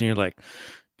zombies, and you're like,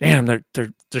 "Damn,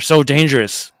 they're so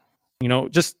dangerous."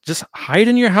 Just hide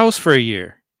in your house for a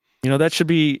year. That should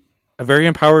be a very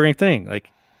empowering thing. Like,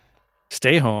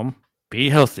 stay home, be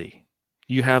healthy.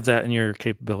 You have that in your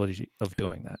capability of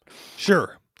doing that.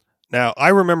 Sure. Now, I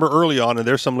remember early on, and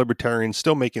there's some libertarians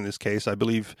still making this case. I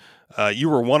believe you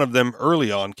were one of them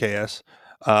early on, KS,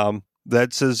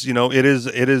 that says, it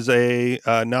is a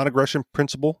non-aggression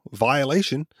principle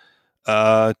violation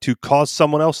to cause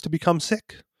someone else to become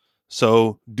sick.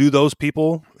 So do those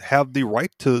people have the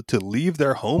right to leave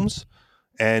their homes?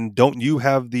 And don't you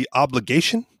have the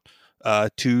obligation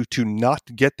to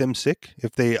not get them sick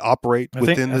if they operate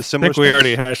within the similar space? I think we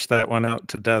already hashed that one out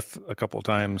to death a couple of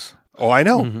times. Oh, I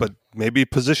know, but maybe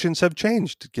positions have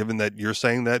changed, given that you're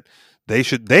saying that they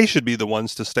should be the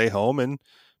ones to stay home and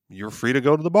you're free to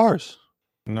go to the bars.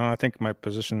 No, I think my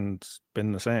position's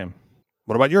been the same.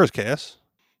 What about yours, KS?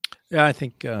 Yeah, I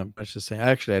think I should say.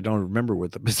 Actually, I don't remember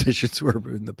what the positions were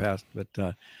in the past, but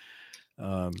that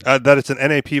it's an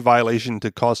NAP violation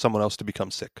to cause someone else to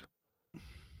become sick.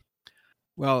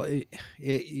 Well,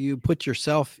 you put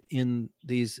yourself in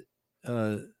these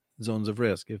zones of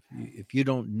risk. If you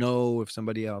don't know if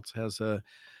somebody else has a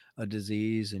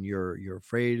disease and you're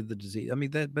afraid of the disease. I mean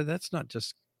but that's not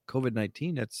just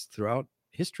COVID-19. That's throughout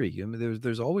history. I mean,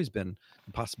 there's always been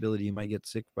a possibility you might get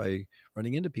sick by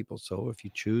running into people. So if you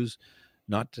choose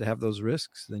not to have those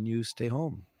risks, then you stay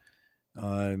home.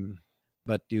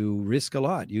 But you risk a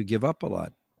lot. You give up a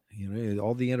lot.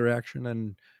 All the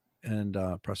interaction and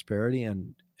prosperity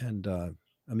and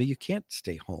I mean, you can't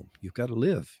stay home. You've got to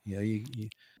live.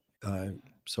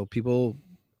 So people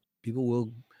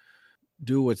will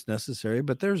do what's necessary,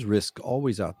 but there's risk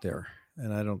always out there,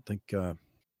 and I don't think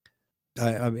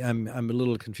I'm a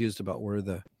little confused about where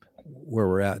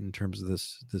we're at in terms of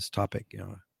this topic.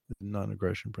 The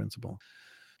non-aggression principle.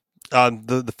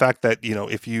 The fact that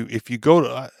if you go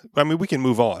to, I mean, we can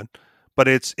move on, but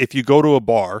it's if you go to a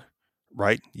bar,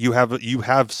 right? You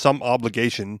have some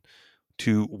obligation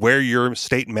to wear your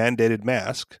state mandated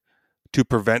mask to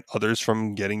prevent others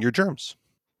from getting your germs.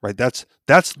 Right, that's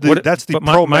the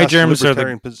my germs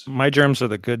are my germs are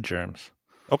the good germs.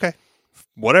 Okay,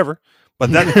 whatever.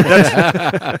 But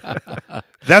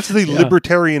that's the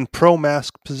libertarian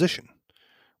pro-mask position,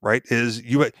 right? Is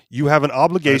you have an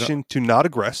obligation to not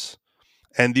aggress,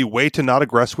 and the way to not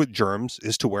aggress with germs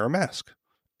is to wear a mask.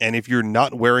 And if you're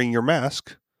not wearing your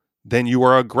mask, then you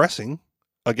are aggressing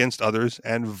against others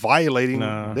and violating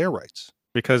their rights.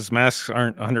 Because masks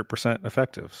aren't 100%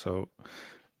 effective, so.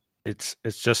 It's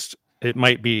just, it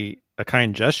might be a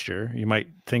kind gesture. You might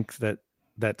think that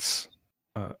that's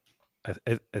a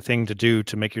thing to do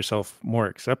to make yourself more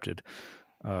accepted.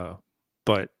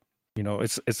 But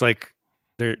it's like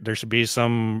there should be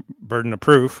some burden of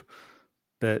proof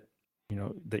that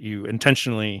that you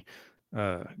intentionally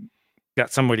got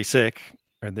somebody sick,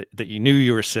 or that you knew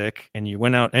you were sick and you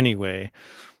went out anyway,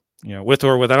 with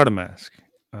or without a mask,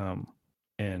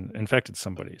 and infected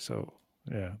somebody. So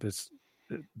yeah,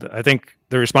 I think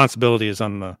the responsibility is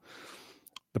on the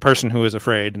person who is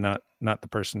afraid, not the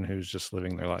person who's just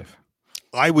living their life.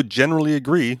 I would generally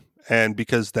agree, and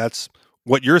because that's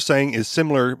what you're saying is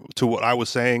similar to what I was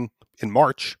saying in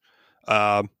March,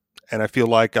 and I feel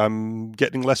like I'm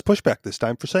getting less pushback this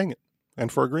time for saying it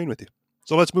and for agreeing with you.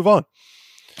 So let's move on.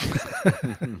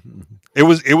 It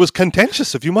was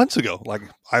contentious a few months ago. Like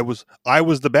I was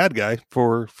the bad guy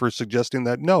for suggesting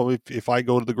that no, if I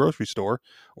go to the grocery store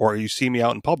or you see me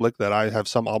out in public, that I have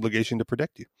some obligation to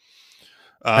protect you.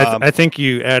 I think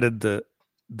you added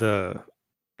the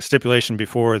stipulation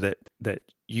before that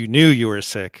you knew you were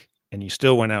sick and you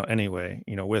still went out anyway,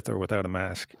 with or without a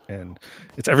mask, and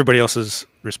it's everybody else's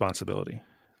responsibility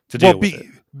to deal with it.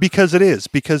 Because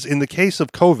in the case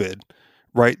of COVID,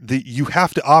 right, you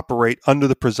have to operate under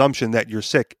the presumption that you're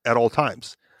sick at all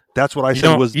times. That's what I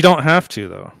said was. You don't have to,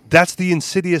 though. That's the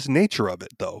insidious nature of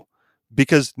it, though,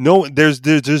 because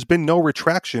there's been no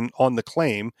retraction on the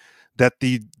claim that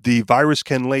the virus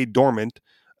can lay dormant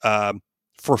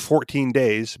for 14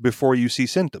 days before you see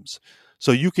symptoms.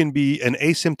 So you can be an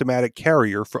asymptomatic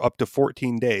carrier for up to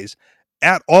 14 days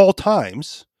at all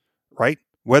times, right?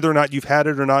 Whether or not you've had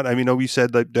it or not. I mean, we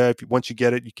said that once you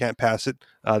get it, you can't pass it.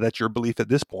 That's your belief at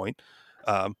this point.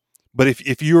 But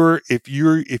if you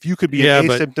could be an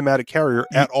asymptomatic carrier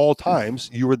at all times,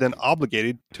 you were then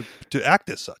obligated to act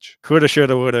as such. Coulda,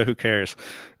 shoulda, woulda. Who cares?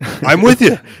 I'm with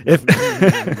you.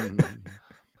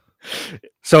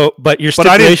 But your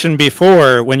stipulation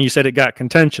before, when you said it got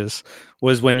contentious,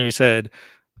 was when you said,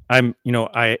 I'm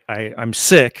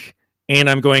sick and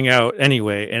I'm going out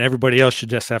anyway, and everybody else should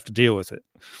just have to deal with it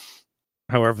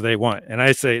however they want. And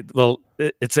I say, well,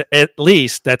 at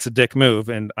least that's a dick move,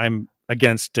 and I'm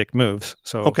against dick moves.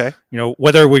 So okay,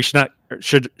 whether we should or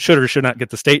should not get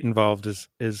the state involved is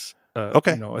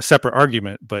okay, a separate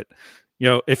argument. But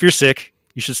if you're sick,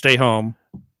 you should stay home.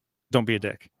 Don't be a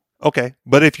dick. Okay,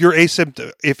 but if you're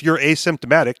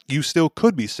asymptomatic, you still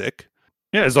could be sick.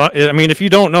 Yeah, if you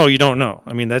don't know, you don't know.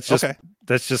 I mean, that's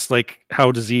just like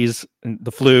how disease and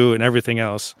the flu and everything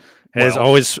else has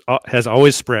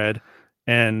always spread.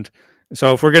 And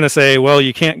so if we're going to say, well,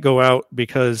 you can't go out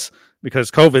because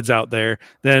COVID's out there,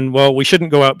 then, well, we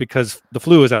shouldn't go out because the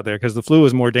flu is out there, because the flu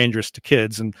is more dangerous to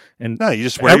kids. And no, you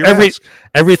just wear your mask.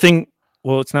 Everything.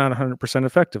 Well, it's not 100%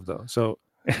 effective though. So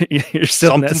you're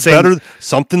still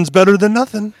something's better than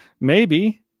nothing.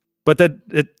 Maybe. But that's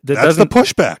the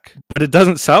pushback. But it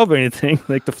doesn't solve anything.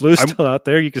 Like the flu's still out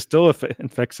there. You can still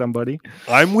infect somebody.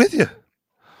 I'm with you.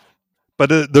 But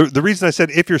the reason I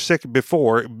said if you're sick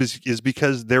before is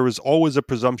because there was always a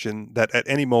presumption that at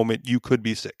any moment you could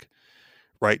be sick,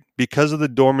 right? Because of the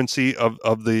dormancy of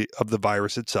the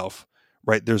virus itself,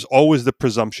 right? There's always the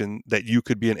presumption that you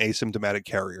could be an asymptomatic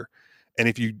carrier, and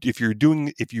if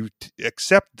you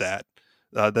accept that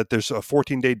there's a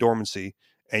 14-day dormancy,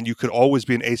 and you could always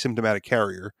be an asymptomatic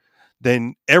carrier,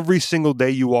 then every single day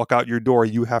you walk out your door,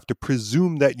 you have to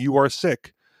presume that you are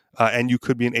sick, and you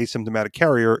could be an asymptomatic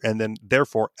carrier, and then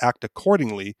therefore act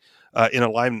accordingly in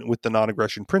alignment with the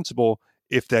non-aggression principle,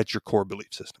 if that's your core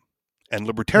belief system. And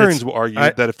libertarians will argue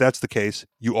that if that's the case,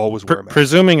 you always wear a mask.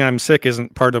 Presuming I'm sick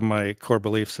isn't part of my core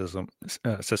belief system.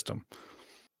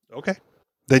 Okay.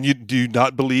 Then do you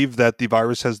not believe that the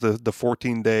virus has the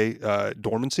 14-day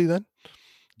dormancy then?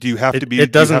 Do you have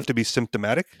to be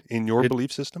symptomatic in your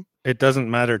belief system? It doesn't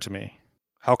matter to me.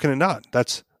 How can it not?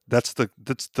 That's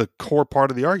the core part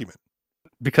of the argument.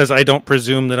 Because I don't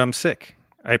presume that I'm sick.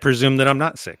 I presume that I'm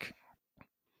not sick.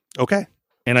 Okay.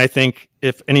 And I think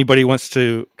if anybody wants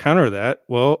to counter that,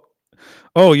 well,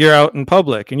 you're out in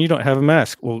public and you don't have a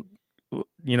mask. Well,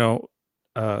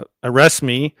 arrest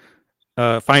me,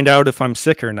 find out if I'm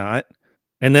sick or not,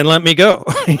 and then let me go.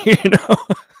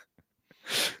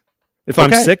 If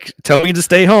I'm sick, tell me to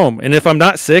stay home. And if I'm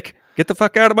not sick, get the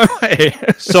fuck out of my way.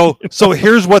 So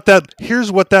here's what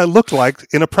that looked like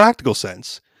in a practical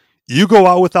sense. You go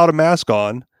out without a mask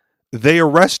on, they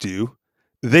arrest you,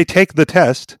 they take the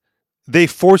test, they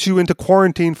force you into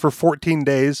quarantine for 14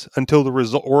 days until the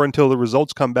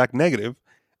results come back negative,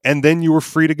 and then you were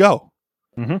free to go.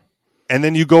 Mm-hmm. And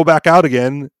then you go back out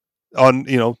again on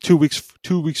 2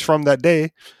 weeks from that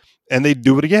day, and they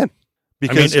do it again.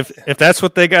 Because if that's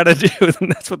what they got to do, then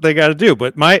that's what they got to do.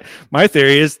 But my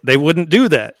theory is they wouldn't do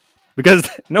that because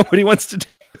nobody wants to do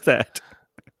that.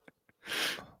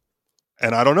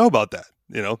 And I don't know about that.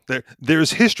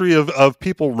 There's history of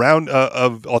people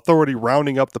of authority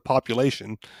rounding up the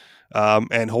population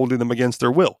and holding them against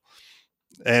their will.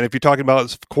 And if you're talking about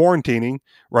quarantining,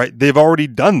 right? They've already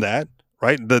done that,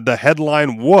 right? The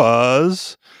headline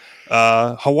was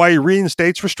Hawaii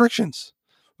reinstates restrictions.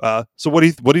 So what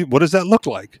does that look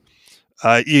like?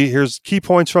 Here's key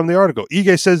points from the article.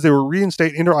 Ige says they will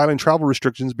reinstate inter-island travel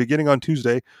restrictions beginning on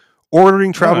Tuesday,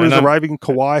 ordering travelers arriving in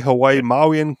Kauai, Hawaii,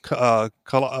 Maui, and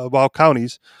Kalawao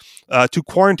counties to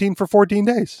quarantine for 14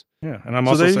 days. Yeah, and I'm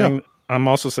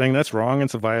also saying that's wrong.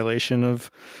 It's a violation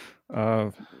of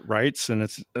rights, and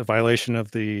it's a violation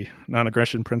of the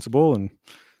non-aggression principle and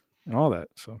all that.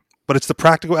 So, but it's the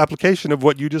practical application of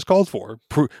what you just called for.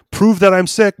 Prove that I'm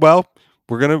sick. Well,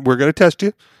 we're gonna test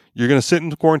you. You're gonna sit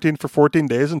in quarantine for 14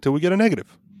 days until we get a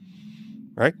negative,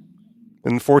 right?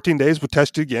 And in 14 days, we'll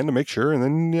test you again to make sure, and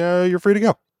then you're free to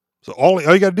go. So all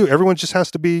you got to do, everyone just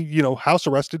has to be house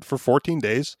arrested for 14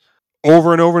 days,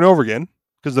 over and over and over again.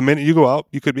 Because the minute you go out,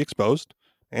 you could be exposed,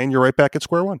 and you're right back at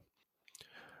square one.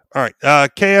 All right,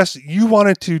 KS, you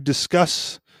wanted to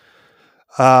discuss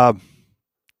some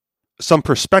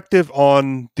perspective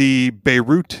on the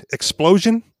Beirut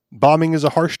explosion. Bombing is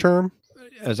a harsh term.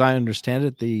 As I understand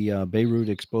it, the Beirut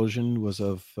explosion was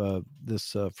of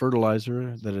this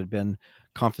fertilizer that had been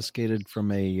confiscated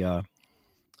from a,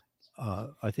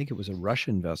 I think it was a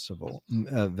Russian vessel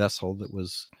that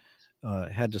was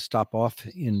had to stop off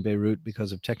in Beirut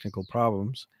because of technical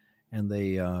problems, and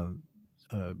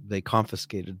they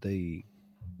confiscated the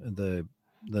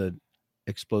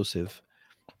explosive,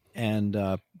 and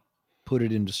put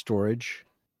it into storage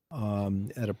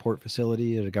at a port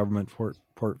facility, at a government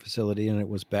port facility, and it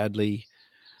was badly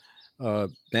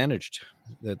managed.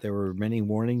 That there were many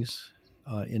warnings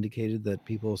indicated that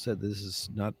people said this is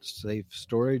not safe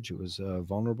storage. It was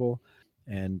vulnerable,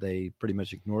 and they pretty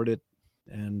much ignored it.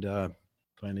 And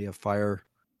finally, a fire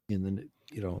in the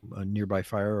a nearby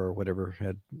fire or whatever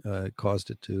had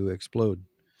caused it to explode.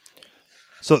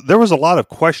 So there was a lot of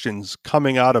questions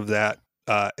coming out of that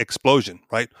explosion,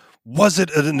 right? Was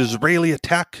it an Israeli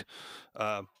attack?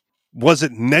 Was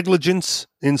it negligence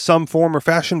in some form or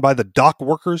fashion by the dock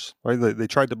workers? Right? They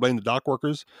tried to blame the dock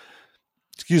workers.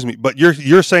 Excuse me, but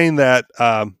you're saying that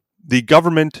the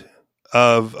government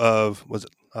of was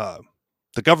it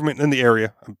the government in the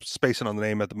area? I'm spacing on the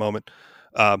name at the moment.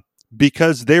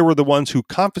 Because they were the ones who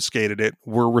confiscated it,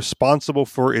 were responsible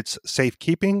for its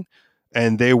safekeeping,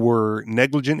 and they were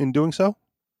negligent in doing so?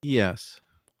 Yes.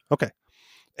 Okay.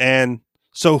 And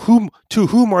so to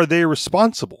whom are they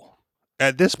responsible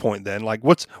at this point then? Like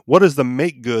what does the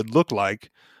make good look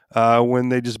like when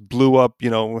they just blew up,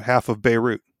 half of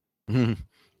Beirut? The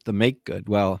make good.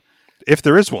 Well, if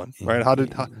there is one, right? How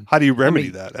do you remedy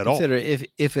that at all? Consider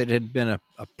if it had been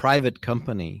a private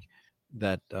company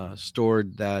that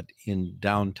stored that in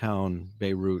downtown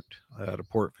Beirut at a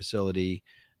port facility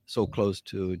so close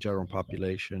to general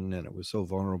population, and it was so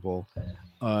vulnerable,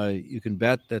 you can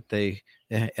bet that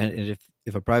and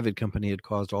if a private company had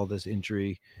caused all this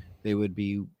injury, they would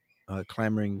be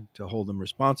clamoring to hold them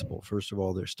responsible. First of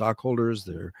all, their stockholders,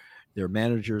 their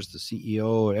managers, the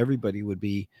CEO, everybody would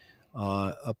be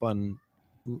up on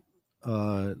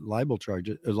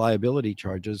liability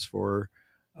charges for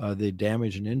the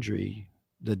damage and injury,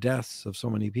 the deaths of so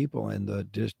many people, and the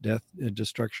death and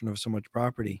destruction of so much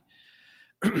property.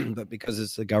 But because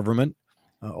it's the government,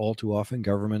 all too often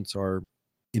governments are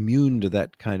immune to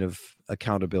that kind of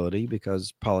accountability,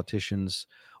 because politicians,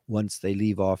 once they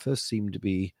leave office, seem to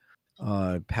be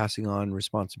passing on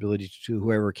responsibility to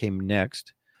whoever came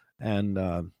next, and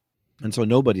so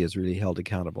nobody is really held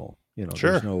accountable.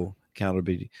 Sure. There's no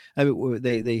accountability. I mean,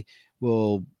 they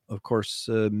will, of course,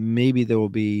 maybe there will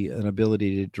be an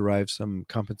ability to derive some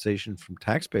compensation from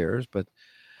taxpayers, but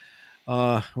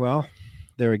well,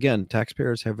 there again,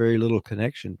 taxpayers have very little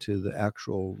connection to the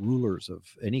actual rulers of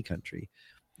any country.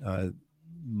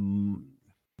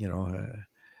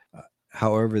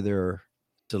 However they're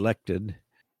selected,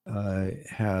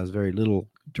 has very little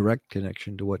direct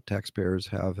connection to what taxpayers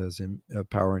have as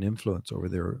power and influence over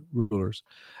their rulers,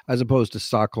 as opposed to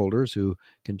stockholders who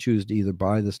can choose to either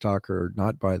buy the stock or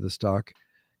not buy the stock,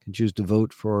 can choose to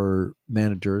vote for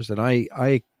managers. And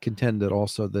I contend that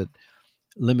also that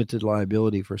limited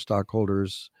liability for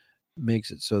stockholders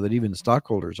makes it so that even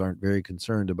stockholders aren't very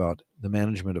concerned about the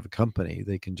management of a company.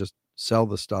 They can just sell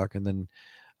the stock and then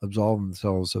absolve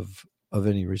themselves of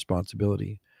any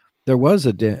responsibility. There was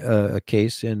a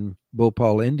case in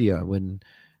Bhopal, India, when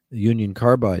Union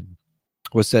Carbide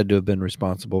was said to have been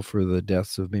responsible for the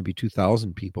deaths of maybe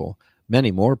 2,000 people,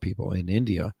 many more people in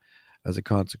India, as a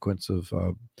consequence of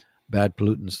bad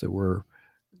pollutants that were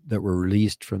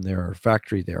released from their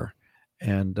factory there.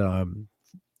 And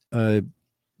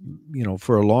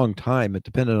for a long time, it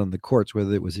depended on the courts,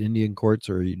 whether it was Indian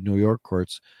courts or New York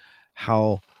courts,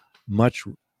 how much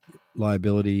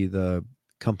liability the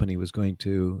company was going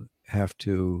to have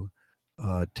to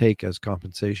take as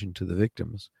compensation to the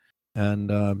victims.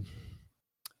 And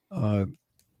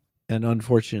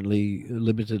unfortunately,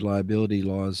 limited liability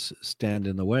laws stand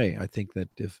in the way. I think that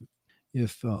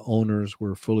if owners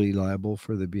were fully liable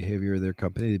for the behavior of their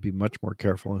company, they'd be much more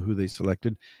careful on who they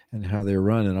selected and how they're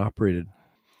run and operated.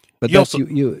 But that's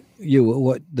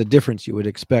what the difference you would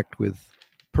expect with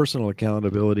personal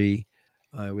accountability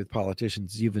with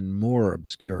politicians, even more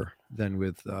obscure than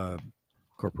with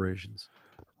corporations.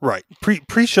 Right.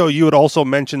 Pre-show, you had also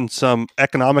mentioned some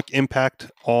economic impact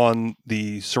on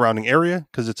the surrounding area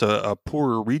because it's a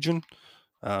poorer region.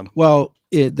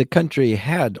 The country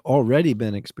had already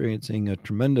been experiencing a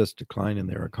tremendous decline in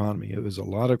their economy. It was a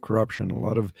lot of corruption, a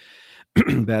lot of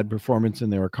bad performance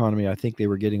in their economy. I think they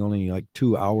were getting only like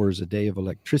 2 hours a day of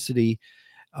electricity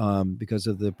because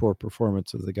of the poor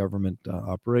performance of the government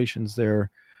operations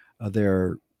there.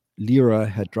 Their lira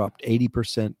had dropped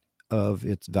 80% of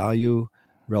its value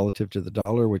relative to the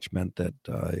dollar, which meant that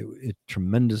it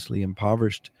tremendously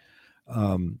impoverished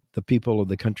the people of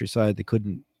the countryside. They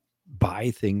couldn't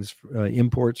buy things,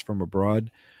 imports from abroad.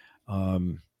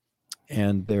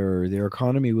 And their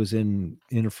economy was in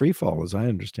a free fall, as I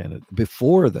understand it,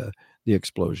 before the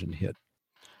explosion hit.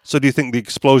 So do you think the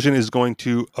explosion is going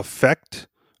to affect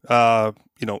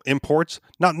imports?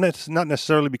 Not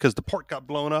necessarily because the port got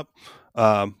blown up,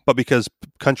 but because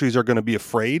countries are going to be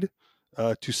afraid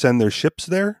to send their ships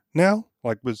there now?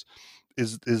 Like,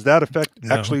 is that effect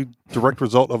actually direct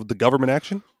result of the government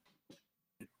action?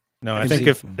 No, I think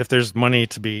if there's money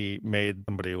to be made,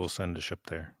 somebody will send a ship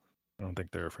there. I don't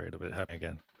think they're afraid of it happening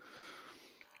again.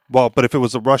 Well, but if it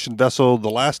was a Russian vessel the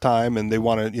last time and they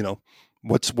want to,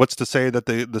 what's to say that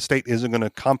the state isn't going to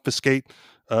confiscate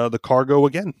the cargo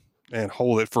again and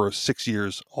hold it for 6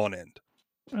 years on end?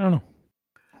 I don't know.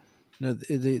 No,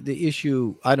 the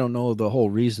issue, I don't know the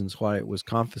whole reasons why it was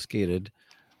confiscated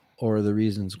or the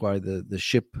reasons why the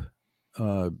ship,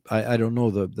 I don't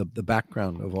know the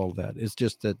background of all that. It's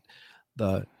just that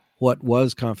what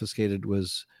was confiscated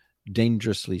was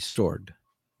dangerously stored.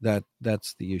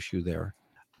 That's the issue there.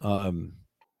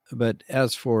 But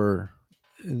as for,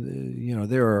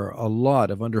 there are a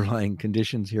lot of underlying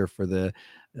conditions here for the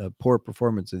poor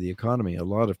performance of the economy, a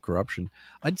lot of corruption.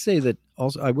 I'd say that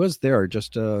also, I was there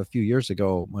just a few years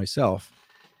ago myself,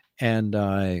 and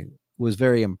I was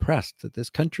very impressed that this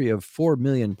country of 4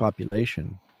 million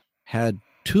population had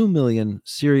 2 million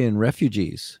Syrian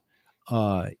refugees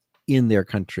in their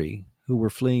country who were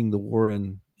fleeing the war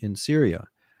in Syria.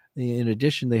 In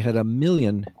addition, they had 1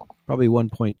 million, probably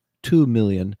 1.2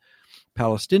 million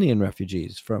Palestinian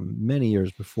refugees from many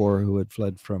years before who had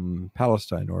fled from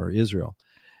Palestine or Israel.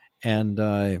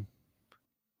 And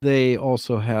they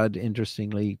also had,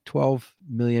 interestingly, 12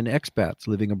 million expats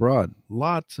living abroad.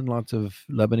 Lots and lots of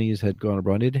Lebanese had gone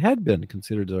abroad. It had been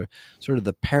considered sort of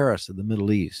the Paris of the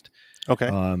Middle East,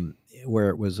 where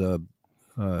it was a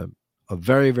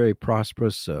very, very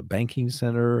prosperous banking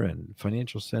center and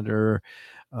financial center,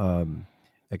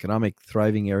 economic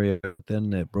thriving area.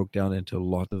 Then it broke down into a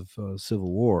lot of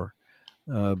civil war.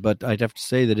 But I'd have to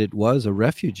say that it was a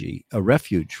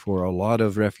refuge for a lot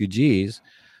of refugees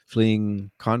fleeing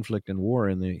conflict and war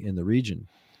in the region.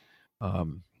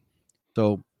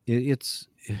 So it's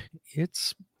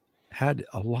had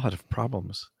a lot of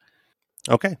problems.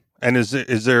 Okay. And is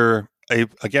there a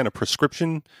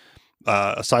prescription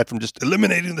aside from just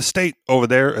eliminating the state over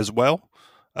there as well,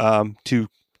 to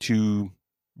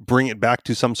bring it back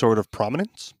to some sort of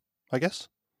prominence, I guess?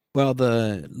 Well,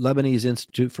 the Lebanese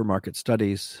Institute for Market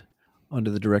Studies,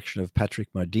 under the direction of Patrick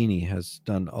Mardini, has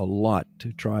done a lot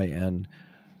to try and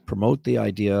promote the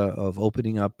idea of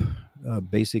opening up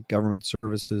basic government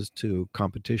services to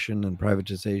competition and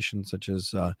privatization, such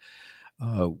as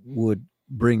would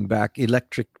bring back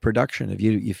electric production. If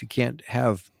you can't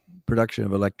have production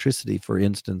of electricity, for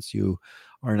instance, you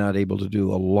are not able to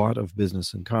do a lot of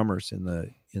business and commerce in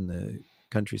the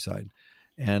countryside.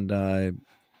 And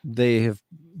they have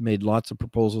made lots of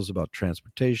proposals about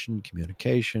transportation,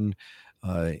 communication,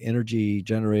 energy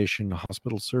generation,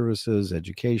 hospital services,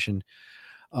 education.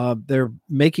 They're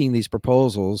making these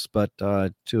proposals, but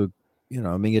it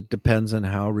depends on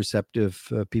how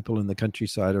receptive people in the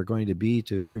countryside are going to be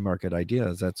to free market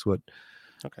ideas. That's what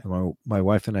my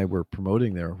wife and I were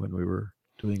promoting there when we were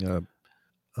doing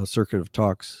a circuit of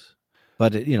talks.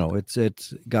 But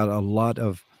it's got a lot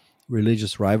of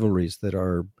religious rivalries that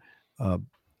are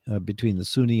between the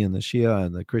Sunni and the Shia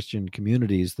and the Christian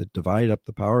communities that divide up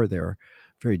the power there,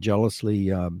 very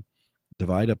jealously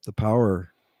divide up the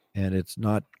power, and it's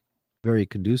not very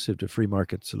conducive to free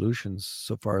market solutions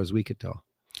so far as we could tell.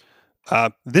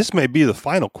 This may be the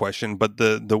final question, but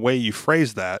the way you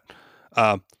phrase that,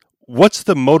 what's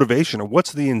the motivation or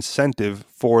what's the incentive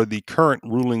for the current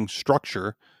ruling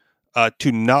structure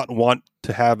to not want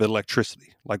to have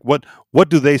electricity? Like what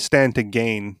do they stand to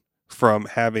gain from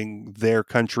having their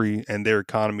country and their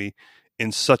economy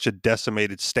in such a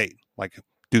decimated state? Like,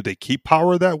 do they keep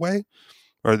power that way?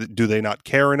 Or do they not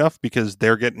care enough because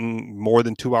they're getting more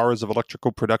than 2 hours of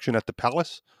electrical production at the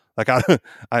palace? Like,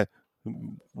 I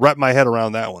wrap my head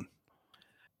around that one.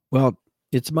 Well,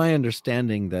 it's my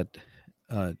understanding that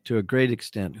to a great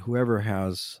extent, whoever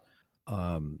has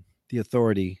the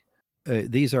authority,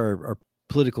 these are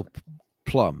political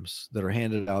plums that are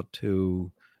handed out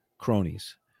to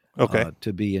cronies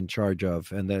to be in charge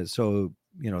of. And so,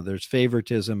 there's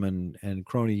favoritism and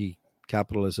crony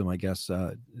capitalism, I guess,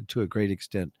 to a great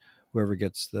extent. Whoever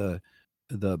gets the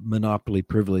monopoly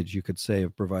privilege, you could say,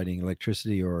 of providing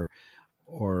electricity or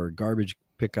garbage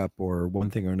pickup or one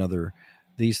thing or another,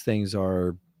 these things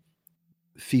are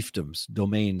fiefdoms,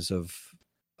 domains of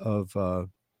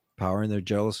power, and they're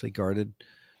jealously guarded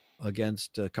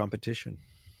against competition.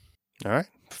 All right,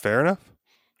 fair enough.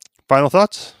 Final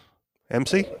thoughts,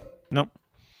 MC? Nope.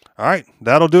 All right,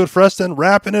 that'll do it for us then.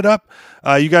 Wrapping it up.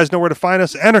 You guys know where to find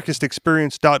us,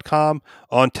 anarchistexperience.com,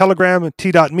 on Telegram,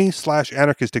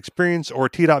 t.me/anarchistexperience or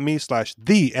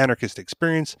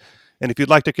t.me/theanarchistexperience. And if you'd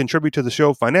like to contribute to the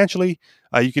show financially,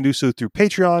 you can do so through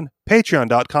Patreon,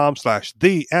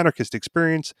 patreon.com/The Anarchist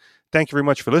Experience. Thank you very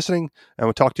much for listening, and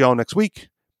we'll talk to you all next week.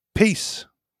 Peace.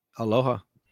 Aloha.